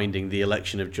masterminding the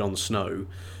election of Jon Snow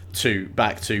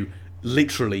back to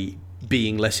literally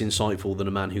being less insightful than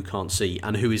a man who can't see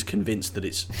and who is convinced that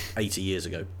it's 80 years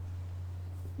ago.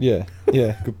 Yeah,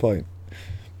 good point.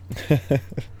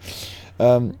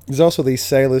 There's also these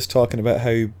sailors talking about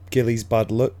how Gilly's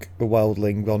bad luck, a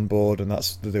wildling on board, and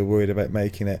that's they're worried about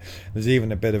making it. There's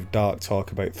even a bit of dark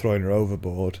talk about throwing her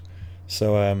overboard.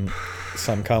 So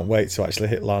Sam can't wait to actually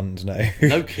hit land now.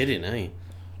 No kidding, eh?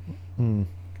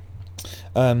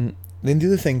 Then the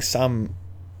other thing Sam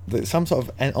sort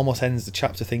of almost ends the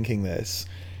chapter thinking this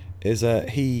is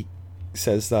he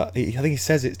says that I think he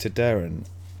says it to Darren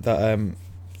that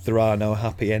there are no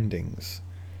happy endings,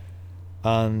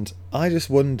 and I just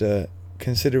wonder,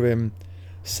 considering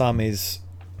Sam is,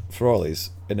 for all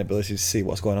his inability to see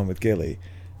what's going on with Gilly,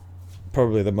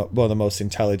 probably one of the most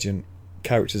intelligent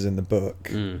characters in the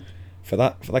book. For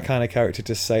that kind of character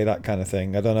to say that kind of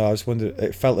thing, I don't know. I just wondered.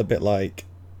 It felt a bit like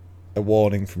a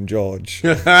warning from George.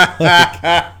 Like,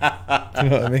 do you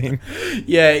know what I mean?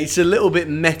 Yeah, it's a little bit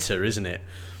meta, isn't it?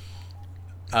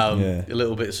 A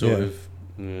little bit sort of,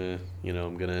 I'm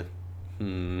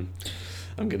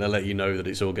gonna let you know that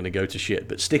it's all gonna go to shit,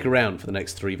 but stick around for the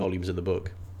next 3 volumes of the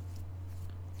book.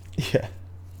 Yeah.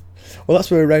 Well, that's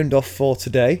where we round off for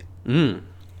today. The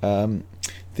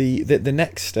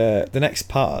next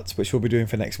part, which we'll be doing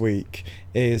for next week,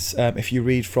 is if you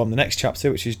read from the next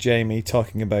chapter, which is Jamie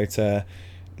talking about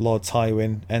Lord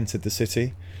Tywin entered the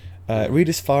city. Read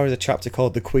as far as a chapter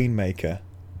called The Queenmaker.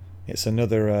 It's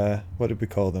another what did we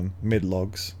call them?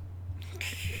 Midlogs.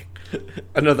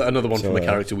 another one from a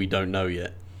character we don't know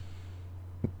yet.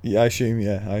 Yeah, I assume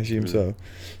so.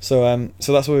 So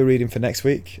that's what we're reading for next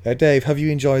week. Dave, have you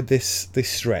enjoyed this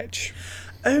stretch?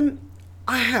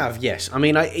 I have, yes. I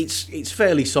mean, it's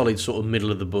fairly solid sort of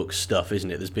middle of the book stuff, isn't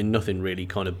it? There's been nothing really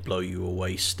kind of blow you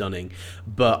away stunning.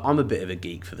 But I'm a bit of a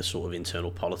geek for the sort of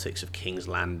internal politics of King's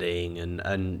Landing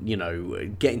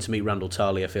and getting to meet Randall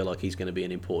Tarley. I feel like he's going to be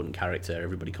an important character.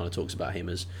 Everybody kind of talks about him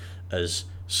as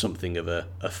something of a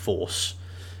force,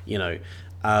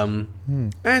 So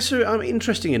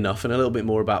interesting enough, and a little bit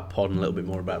more about Pod and a little bit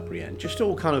more about Brienne. Just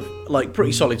all kind of like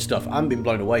pretty solid stuff. I haven't been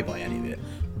blown away by any of it.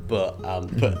 But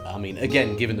I mean,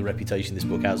 again, given the reputation this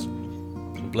book has,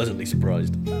 I'm pleasantly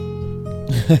surprised.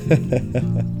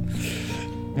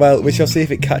 Well, we shall see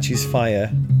if it catches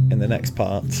fire in the next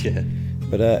part. Yeah.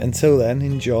 But until then,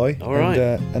 enjoy. All right.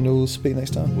 And we'll speak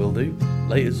next time. Will do.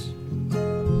 Laters.